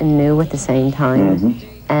old and new at the same time.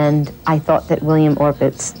 And I thought that William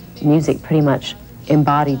Orbit's music pretty much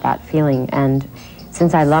embodied that feeling. And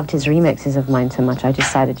since I loved his remixes of mine so much, I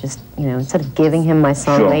decided just, you know, instead of giving him my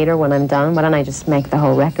song later when I'm done, why don't I just make the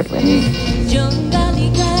whole record with him?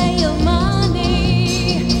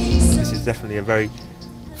 This is definitely a very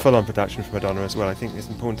full-on production for Madonna as well. I think it's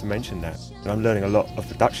important to mention that. I'm learning a lot of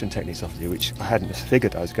production techniques off of you, which I hadn't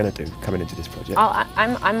figured I was going to do coming into this project. Oh,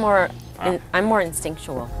 I'm more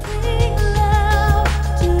instinctual.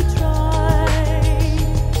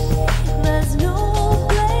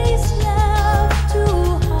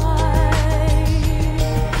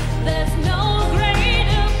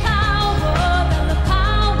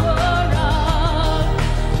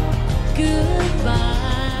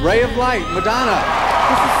 Ray of Light, Madonna.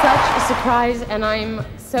 This is such a surprise, and I'm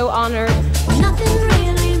so honored. Nothing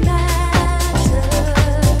really matters.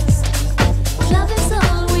 Love is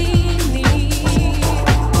all we need.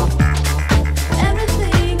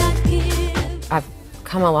 Everything I give. I've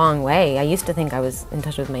come a long way. I used to think I was in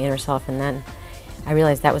touch with my inner self, and then I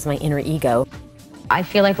realized that was my inner ego. I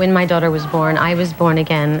feel like when my daughter was born, I was born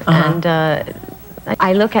again, and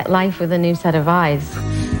I look at life with a new set of eyes.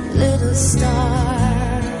 Little star,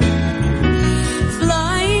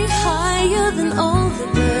 flying higher than all the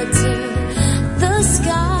birds in the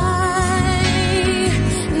sky.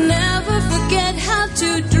 Never forget how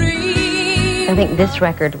to dream. I think this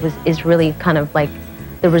record is really kind of like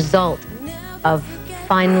the result of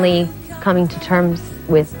finally coming to terms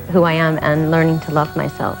with who I am and learning to love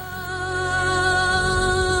myself.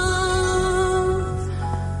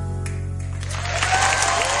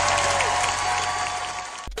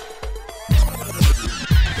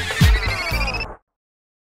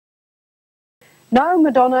 Now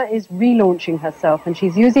Madonna is relaunching herself, and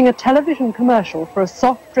she's using a television commercial for a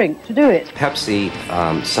soft drink to do it. Pepsi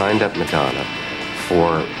signed up Madonna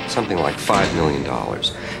for something like $5 million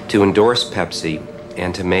to endorse Pepsi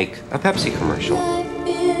and to make a Pepsi commercial.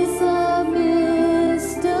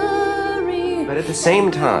 But at the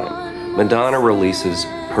same time, Madonna releases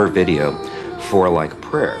her video for Like a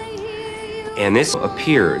Prayer. And this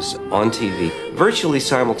appears on TV virtually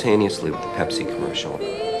simultaneously with the Pepsi commercial.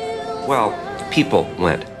 Well, people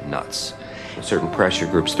went nuts. Certain pressure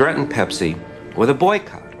groups threatened Pepsi with a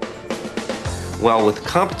boycott. Well, with the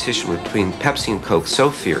competition between Pepsi and Coke so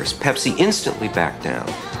fierce, Pepsi instantly backed down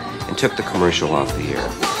and took the commercial off the air.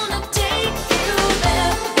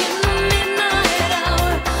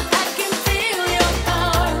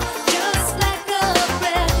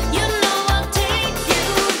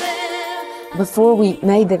 Before we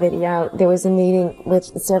made the video, there was a meeting with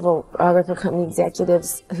several record company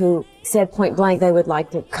executives who said point blank they would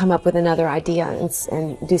like to come up with another idea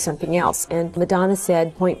and do something else. And Madonna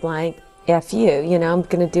said point blank, F you, I'm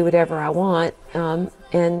going to do whatever I want,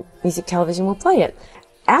 and music television will play it.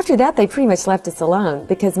 After that, they pretty much left us alone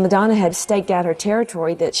because Madonna had staked out her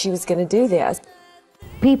territory that she was going to do this.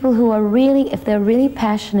 People who are really, if they're really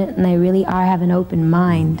passionate and they really have an open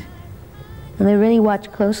mind, and they really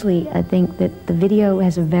watch closely, I think that the video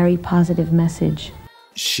has a very positive message.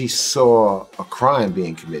 She saw a crime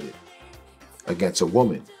being committed against a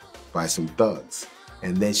woman by some thugs.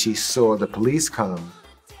 And then she saw the police come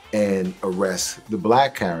and arrest the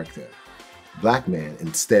black character, black man,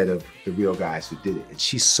 instead of the real guys who did it. And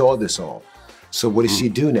she saw this all. So what does she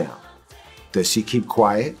do now? Does she keep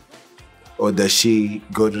quiet? Or does she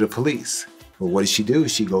go to the police? Well, what does she do?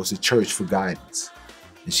 She goes to church for guidance.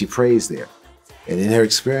 And she prays there. And in her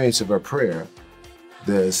experience of her prayer,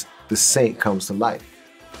 the saint comes to life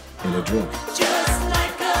in a dream.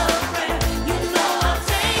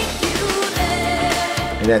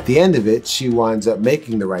 And at the end of it, she winds up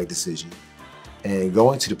making the right decision and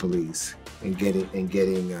going to the police and getting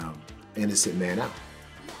innocent man out.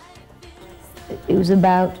 It was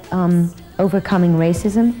about overcoming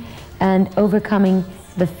racism and overcoming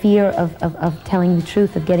the fear of telling the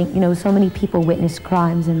truth, of getting, you know, so many people witness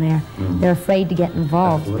crimes and they're afraid to get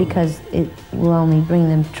involved because it will only bring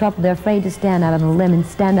them trouble. They're afraid to stand out on a limb and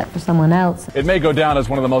stand up for someone else. It may go down as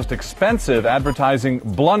one of the most expensive advertising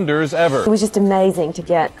blunders ever. It was just amazing to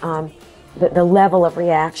get the level of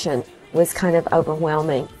reaction was kind of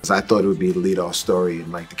overwhelming. I thought it would be the lead-off story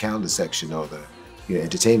in like the calendar section or the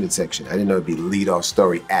entertainment section. I didn't know it'd be lead-off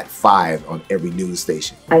story at 5 on every news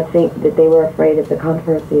station. I think that they were afraid of the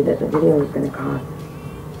controversy that the video was going to cause.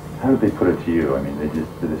 How did they put it to you? I mean, did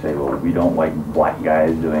they say, well, we don't like black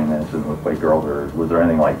guys doing this and white girls, or was there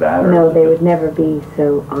anything like that? Or No, they would never be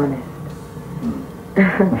so honest.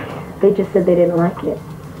 They just said they didn't like it.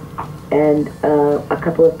 And a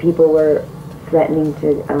couple of people were threatening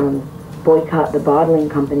to boycott the bottling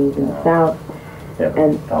companies in the South. Yeah,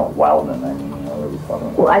 and Wildman, I mean,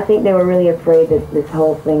 well, I think they were really afraid that this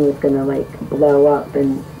whole thing was going to like blow up,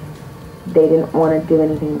 and they didn't want to do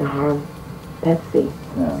anything to harm Pepsi,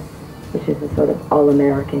 which is a sort of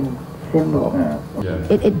all-American symbol.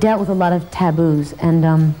 It dealt with a lot of taboos, and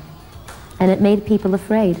it made people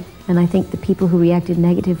afraid. And I think the people who reacted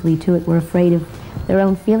negatively to it were afraid of their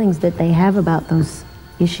own feelings that they have about those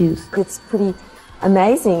issues. It's pretty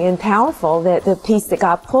amazing and powerful that the piece that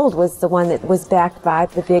got pulled was the one that was backed by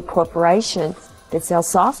the big corporation that sells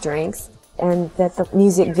soft drinks, and that the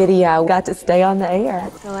music video got to stay on the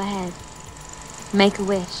air. Go ahead. Make a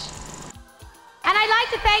wish. And I'd like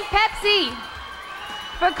to thank Pepsi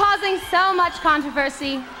for causing so much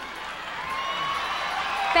controversy.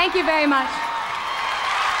 Thank you very much.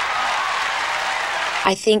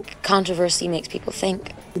 I think controversy makes people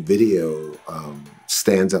think. The video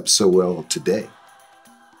stands up so well today.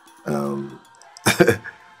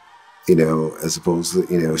 You know, as opposed to,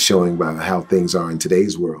 you know, showing about how things are in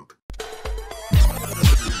today's world.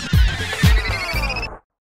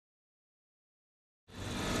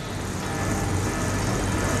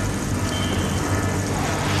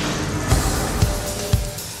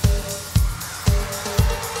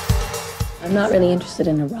 I'm not really interested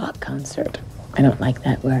in a rock concert. I don't like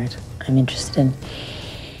that word. I'm interested in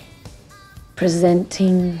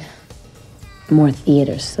presenting more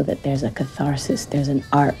theater so that there's a catharsis, there's an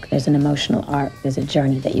arc, there's an emotional arc, there's a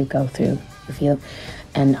journey that you go through, you feel.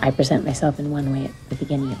 And I present myself in one way at the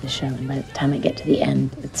beginning of the show, and by the time I get to the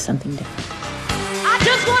end, it's something different. I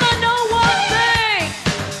just want to know one thing.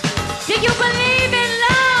 Do you believe in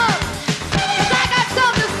love? 'Cause I got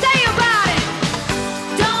something to say about it.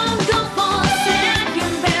 Don't go for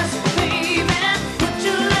second best, baby. Put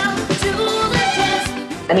your love to the test.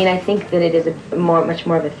 I mean, I think that it is much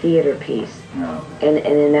more of a theater piece. And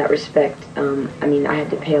in that respect, I mean, I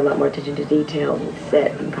had to pay a lot more attention to detail and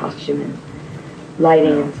set and costume and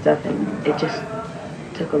lighting and stuff, and it just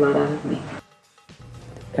took a lot out of me.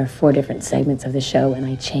 There are 4 different segments of the show, and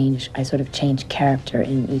I sort of change character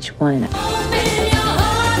in each one.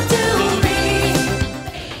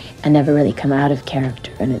 I never really come out of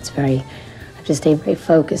character, and it's I have to stay very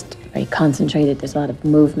focused, very concentrated. There's a lot of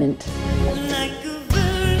movement.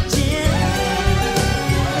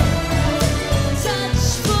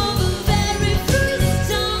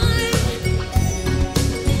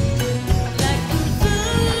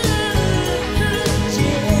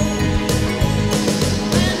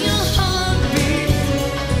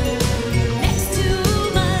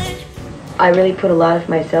 I really put a lot of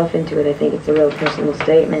myself into it. I think it's a real personal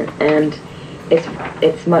statement, and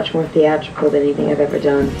it's much more theatrical than anything I've ever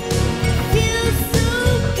done.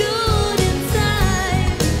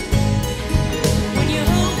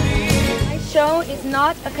 My show is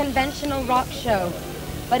not a conventional rock show,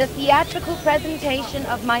 but a theatrical presentation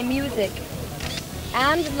of my music.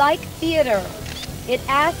 And like theater, it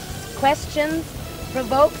asks questions,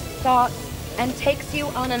 provokes thoughts, and takes you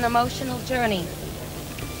on an emotional journey.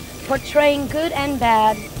 Portraying good and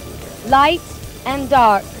bad, light and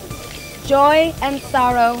dark, joy and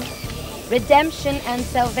sorrow, redemption and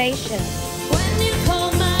salvation. When you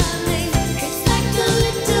call my name, it's like a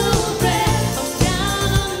little breath. I'm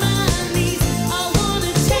down on my knees. I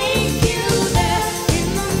wanna take you there in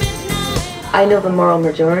the midnight. I know the moral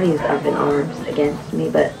majority is up in arms against me,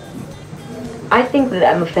 but I think that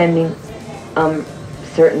I'm offending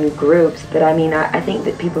certain groups, but I mean, I think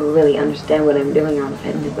that people who really understand what I'm doing are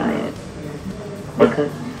offended by it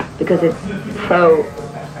because it's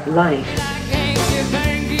pro-life.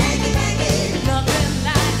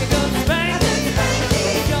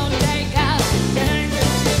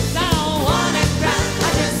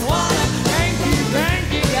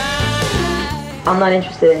 I'm not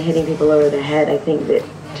interested in hitting people over the head. I think that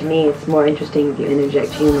to me, it's more interesting if you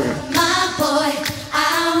interject humor. My boy,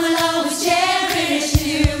 I will always cherish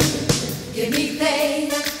you. Give me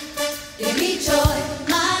faith, give me joy,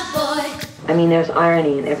 my boy. I mean, there's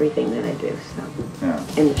irony in everything that I do, so,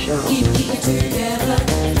 in the show. Keep it together,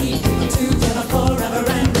 keep it together forever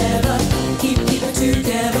and ever. Keep it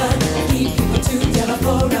together, keep it together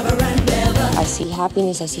forever and ever. I see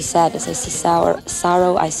happiness, I see sadness, I see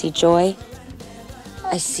sorrow, I see joy.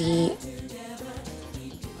 I see,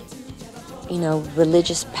 you know,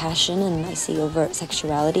 religious passion, and I see overt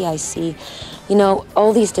sexuality. I see, you know,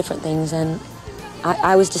 all these different things, and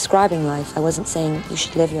I was describing life. I wasn't saying you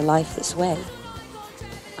should live your life this way.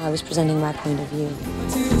 I was presenting my point of view.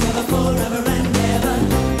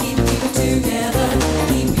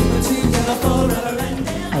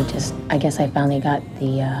 I guess I finally got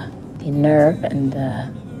the nerve and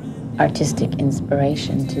the artistic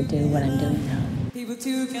inspiration to do what I'm doing now. People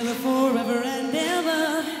together forever and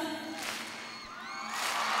ever.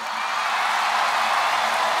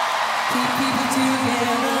 Keep people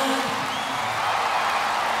together.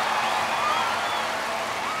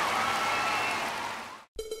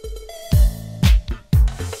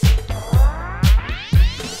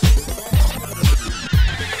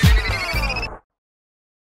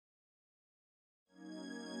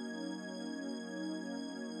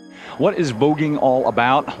 What is voguing all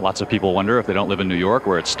about? Lots of people wonder if they don't live in New York,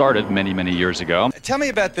 where it started many, many years ago. Tell me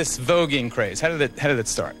about this voguing craze. How did it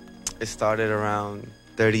start? It started around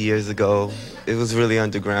 30 years ago. It was really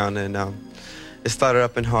underground, and it started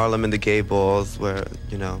up in Harlem in the gay balls where,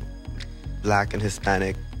 you know, black and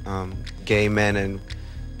Hispanic gay men and,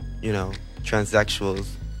 you know, transsexuals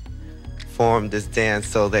formed this dance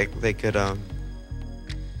so they could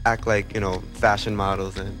act like, you know, fashion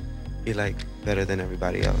models and be like better than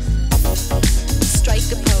everybody else. Strike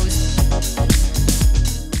a pose.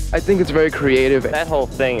 I think it's very creative. That whole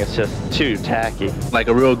thing is just too tacky. Like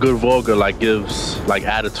a real good voguer, like gives like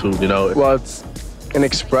attitude, you know. Well, it's an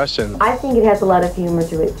expression. I think it has a lot of humor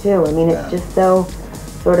to it too. I mean, it's just so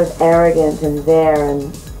sort of arrogant and there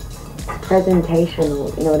and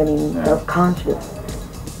presentational, you know what I mean, self-conscious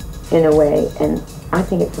in a way, and I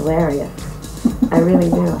think it's hilarious. I really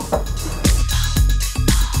do.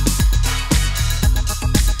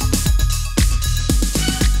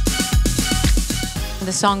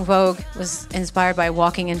 The song Vogue was inspired by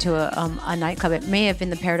walking into a nightclub. It may have been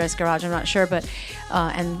the Paradise Garage, I'm not sure, but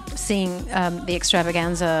and seeing the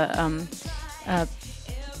extravaganza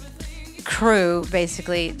crew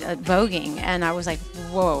basically voguing, and I was like,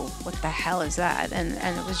 whoa, what the hell is that? And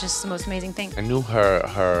it was just the most amazing thing. I knew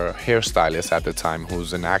her hairstylist at the time,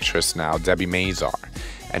 who's an actress now, Debbie Mazar,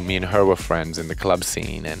 and me and her were friends in the club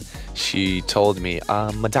scene, and she told me,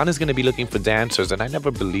 Madonna's gonna be looking for dancers, and I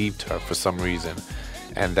never believed her for some reason.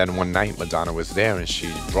 And then one night Madonna was there and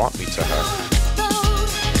she brought me to her.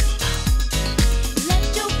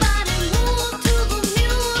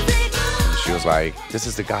 She was like, this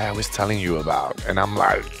is the guy I was telling you about. And I'm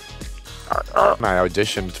like, I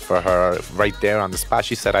auditioned for her right there on the spot.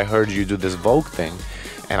 She said, I heard you do this Vogue thing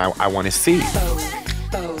and I want to see.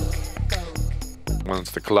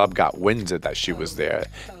 Once the club got winded that she was there,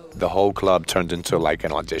 the whole club turned into like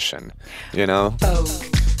an audition, you know?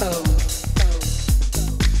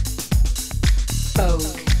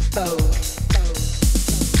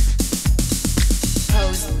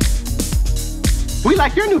 We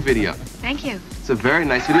like your new video. Thank you. It's a very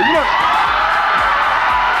nice video. You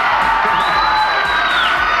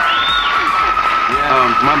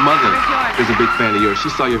know, my mother is a big fan of yours. She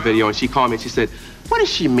saw your video and she called me and she said, what does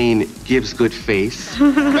she mean, gives good face?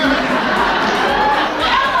 Well,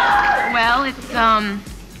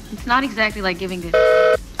 it's not exactly like giving good.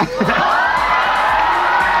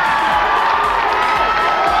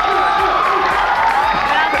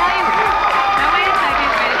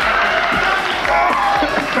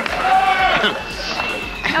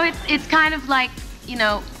 It's kind of like, you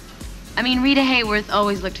know, I mean, Rita Hayworth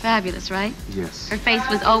always looked fabulous, right? Yes. Her face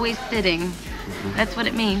was always sitting. That's what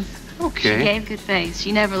it means. Okay. She gave good face.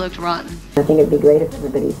 She never looked rotten. I think it'd be great if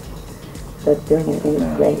everybody starts doing it. I think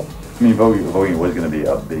it's great. I mean, voguing was going to be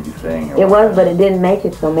a big thing. It was, but it didn't make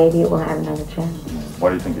it, so maybe it will have another chance. Why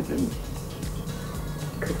do you think it didn't?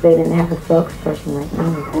 Because they didn't have a spokesperson like me.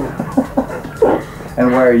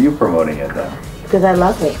 And why are you promoting it then? Because I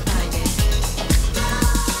love it.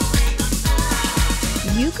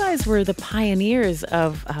 You guys were the pioneers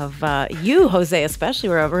of you, Jose, especially,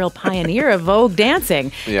 were a real pioneer of Vogue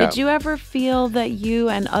dancing. Yeah. Did you ever feel that you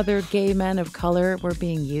and other gay men of color were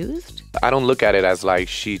being used? I don't look at it as like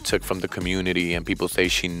she took from the community and people say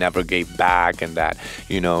she never gave back and that,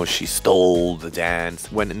 she stole the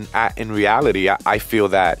dance. When in reality, I feel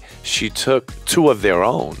that she took two of their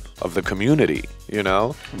own, of the community,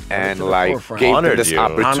 and like gave them this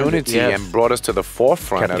opportunity and brought us to the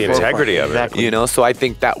forefront Kept of the integrity of it. Exactly. So I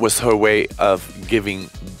think that was her way of giving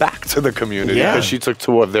back to the community because she took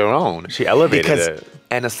two of their own. She elevated it.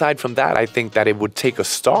 And aside from that, I think that it would take a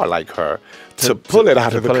star like her to pull it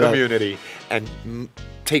out of the community and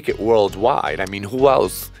take it worldwide. I mean, who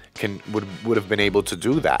else would have been able to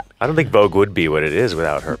do that? I don't think Vogue would be what it is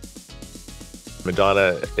without her.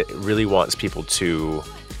 Madonna really wants people to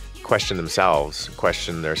question themselves,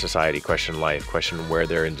 question their society, question life, question where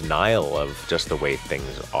they're in denial of just the way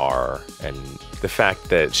things are. And the fact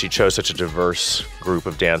that she chose such a diverse group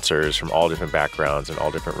of dancers from all different backgrounds and all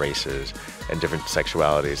different races and different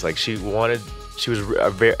sexualities, like she was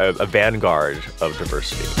a vanguard of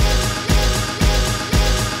diversity.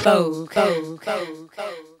 Vogue.